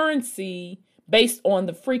that currency based on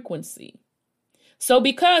the frequency. So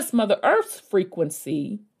because Mother Earth's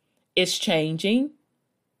frequency is changing,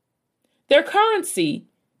 their currency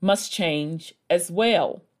must change as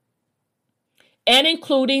well. And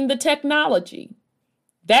including the technology,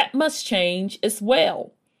 that must change as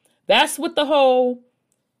well. That's what the whole,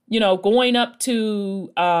 going up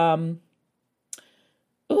to the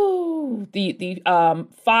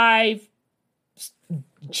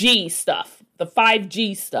 5G stuff, the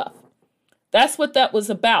 5G stuff. That's what that was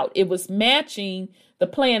about. It was matching the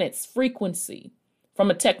planet's frequency from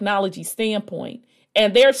a technology standpoint.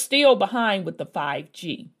 And they're still behind with the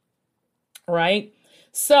 5G, right?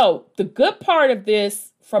 So the good part of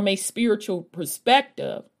this from a spiritual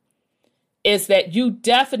perspective is that you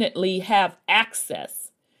definitely have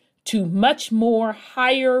access to much more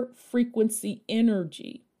higher frequency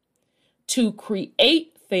energy to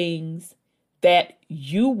create things that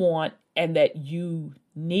you want and that you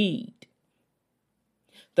need.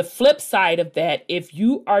 The flip side of that, if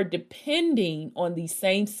you are depending on these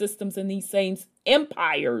same systems and these same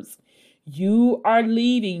empires, you are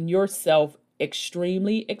leaving yourself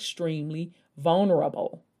extremely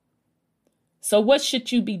vulnerable. So what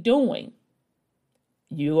should you be doing?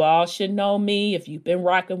 You all should know me if you've been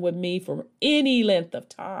rocking with me for any length of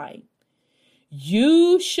time.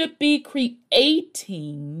 You should be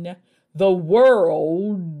creating the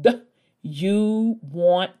world you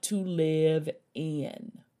want to live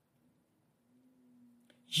in.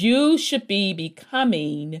 You should be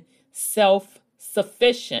becoming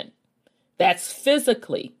self-sufficient. That's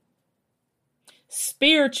physically.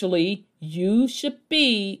 Spiritually, you should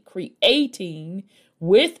be creating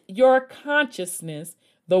with your consciousness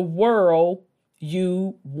the world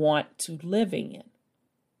you want to live in.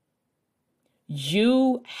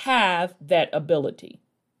 You have that ability.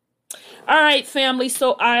 All right, family.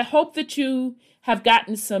 So I hope that you have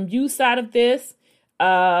gotten some use out of this.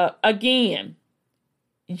 Again,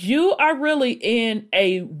 you are really in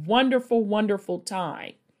a wonderful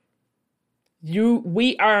time.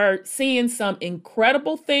 We are seeing some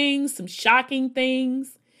incredible things, some shocking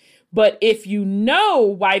things. But if you know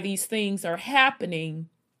why these things are happening,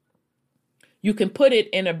 you can put it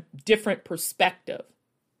in a different perspective.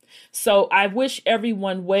 So I wish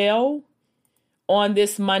everyone well on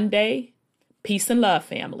this Monday. Peace and love,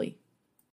 family.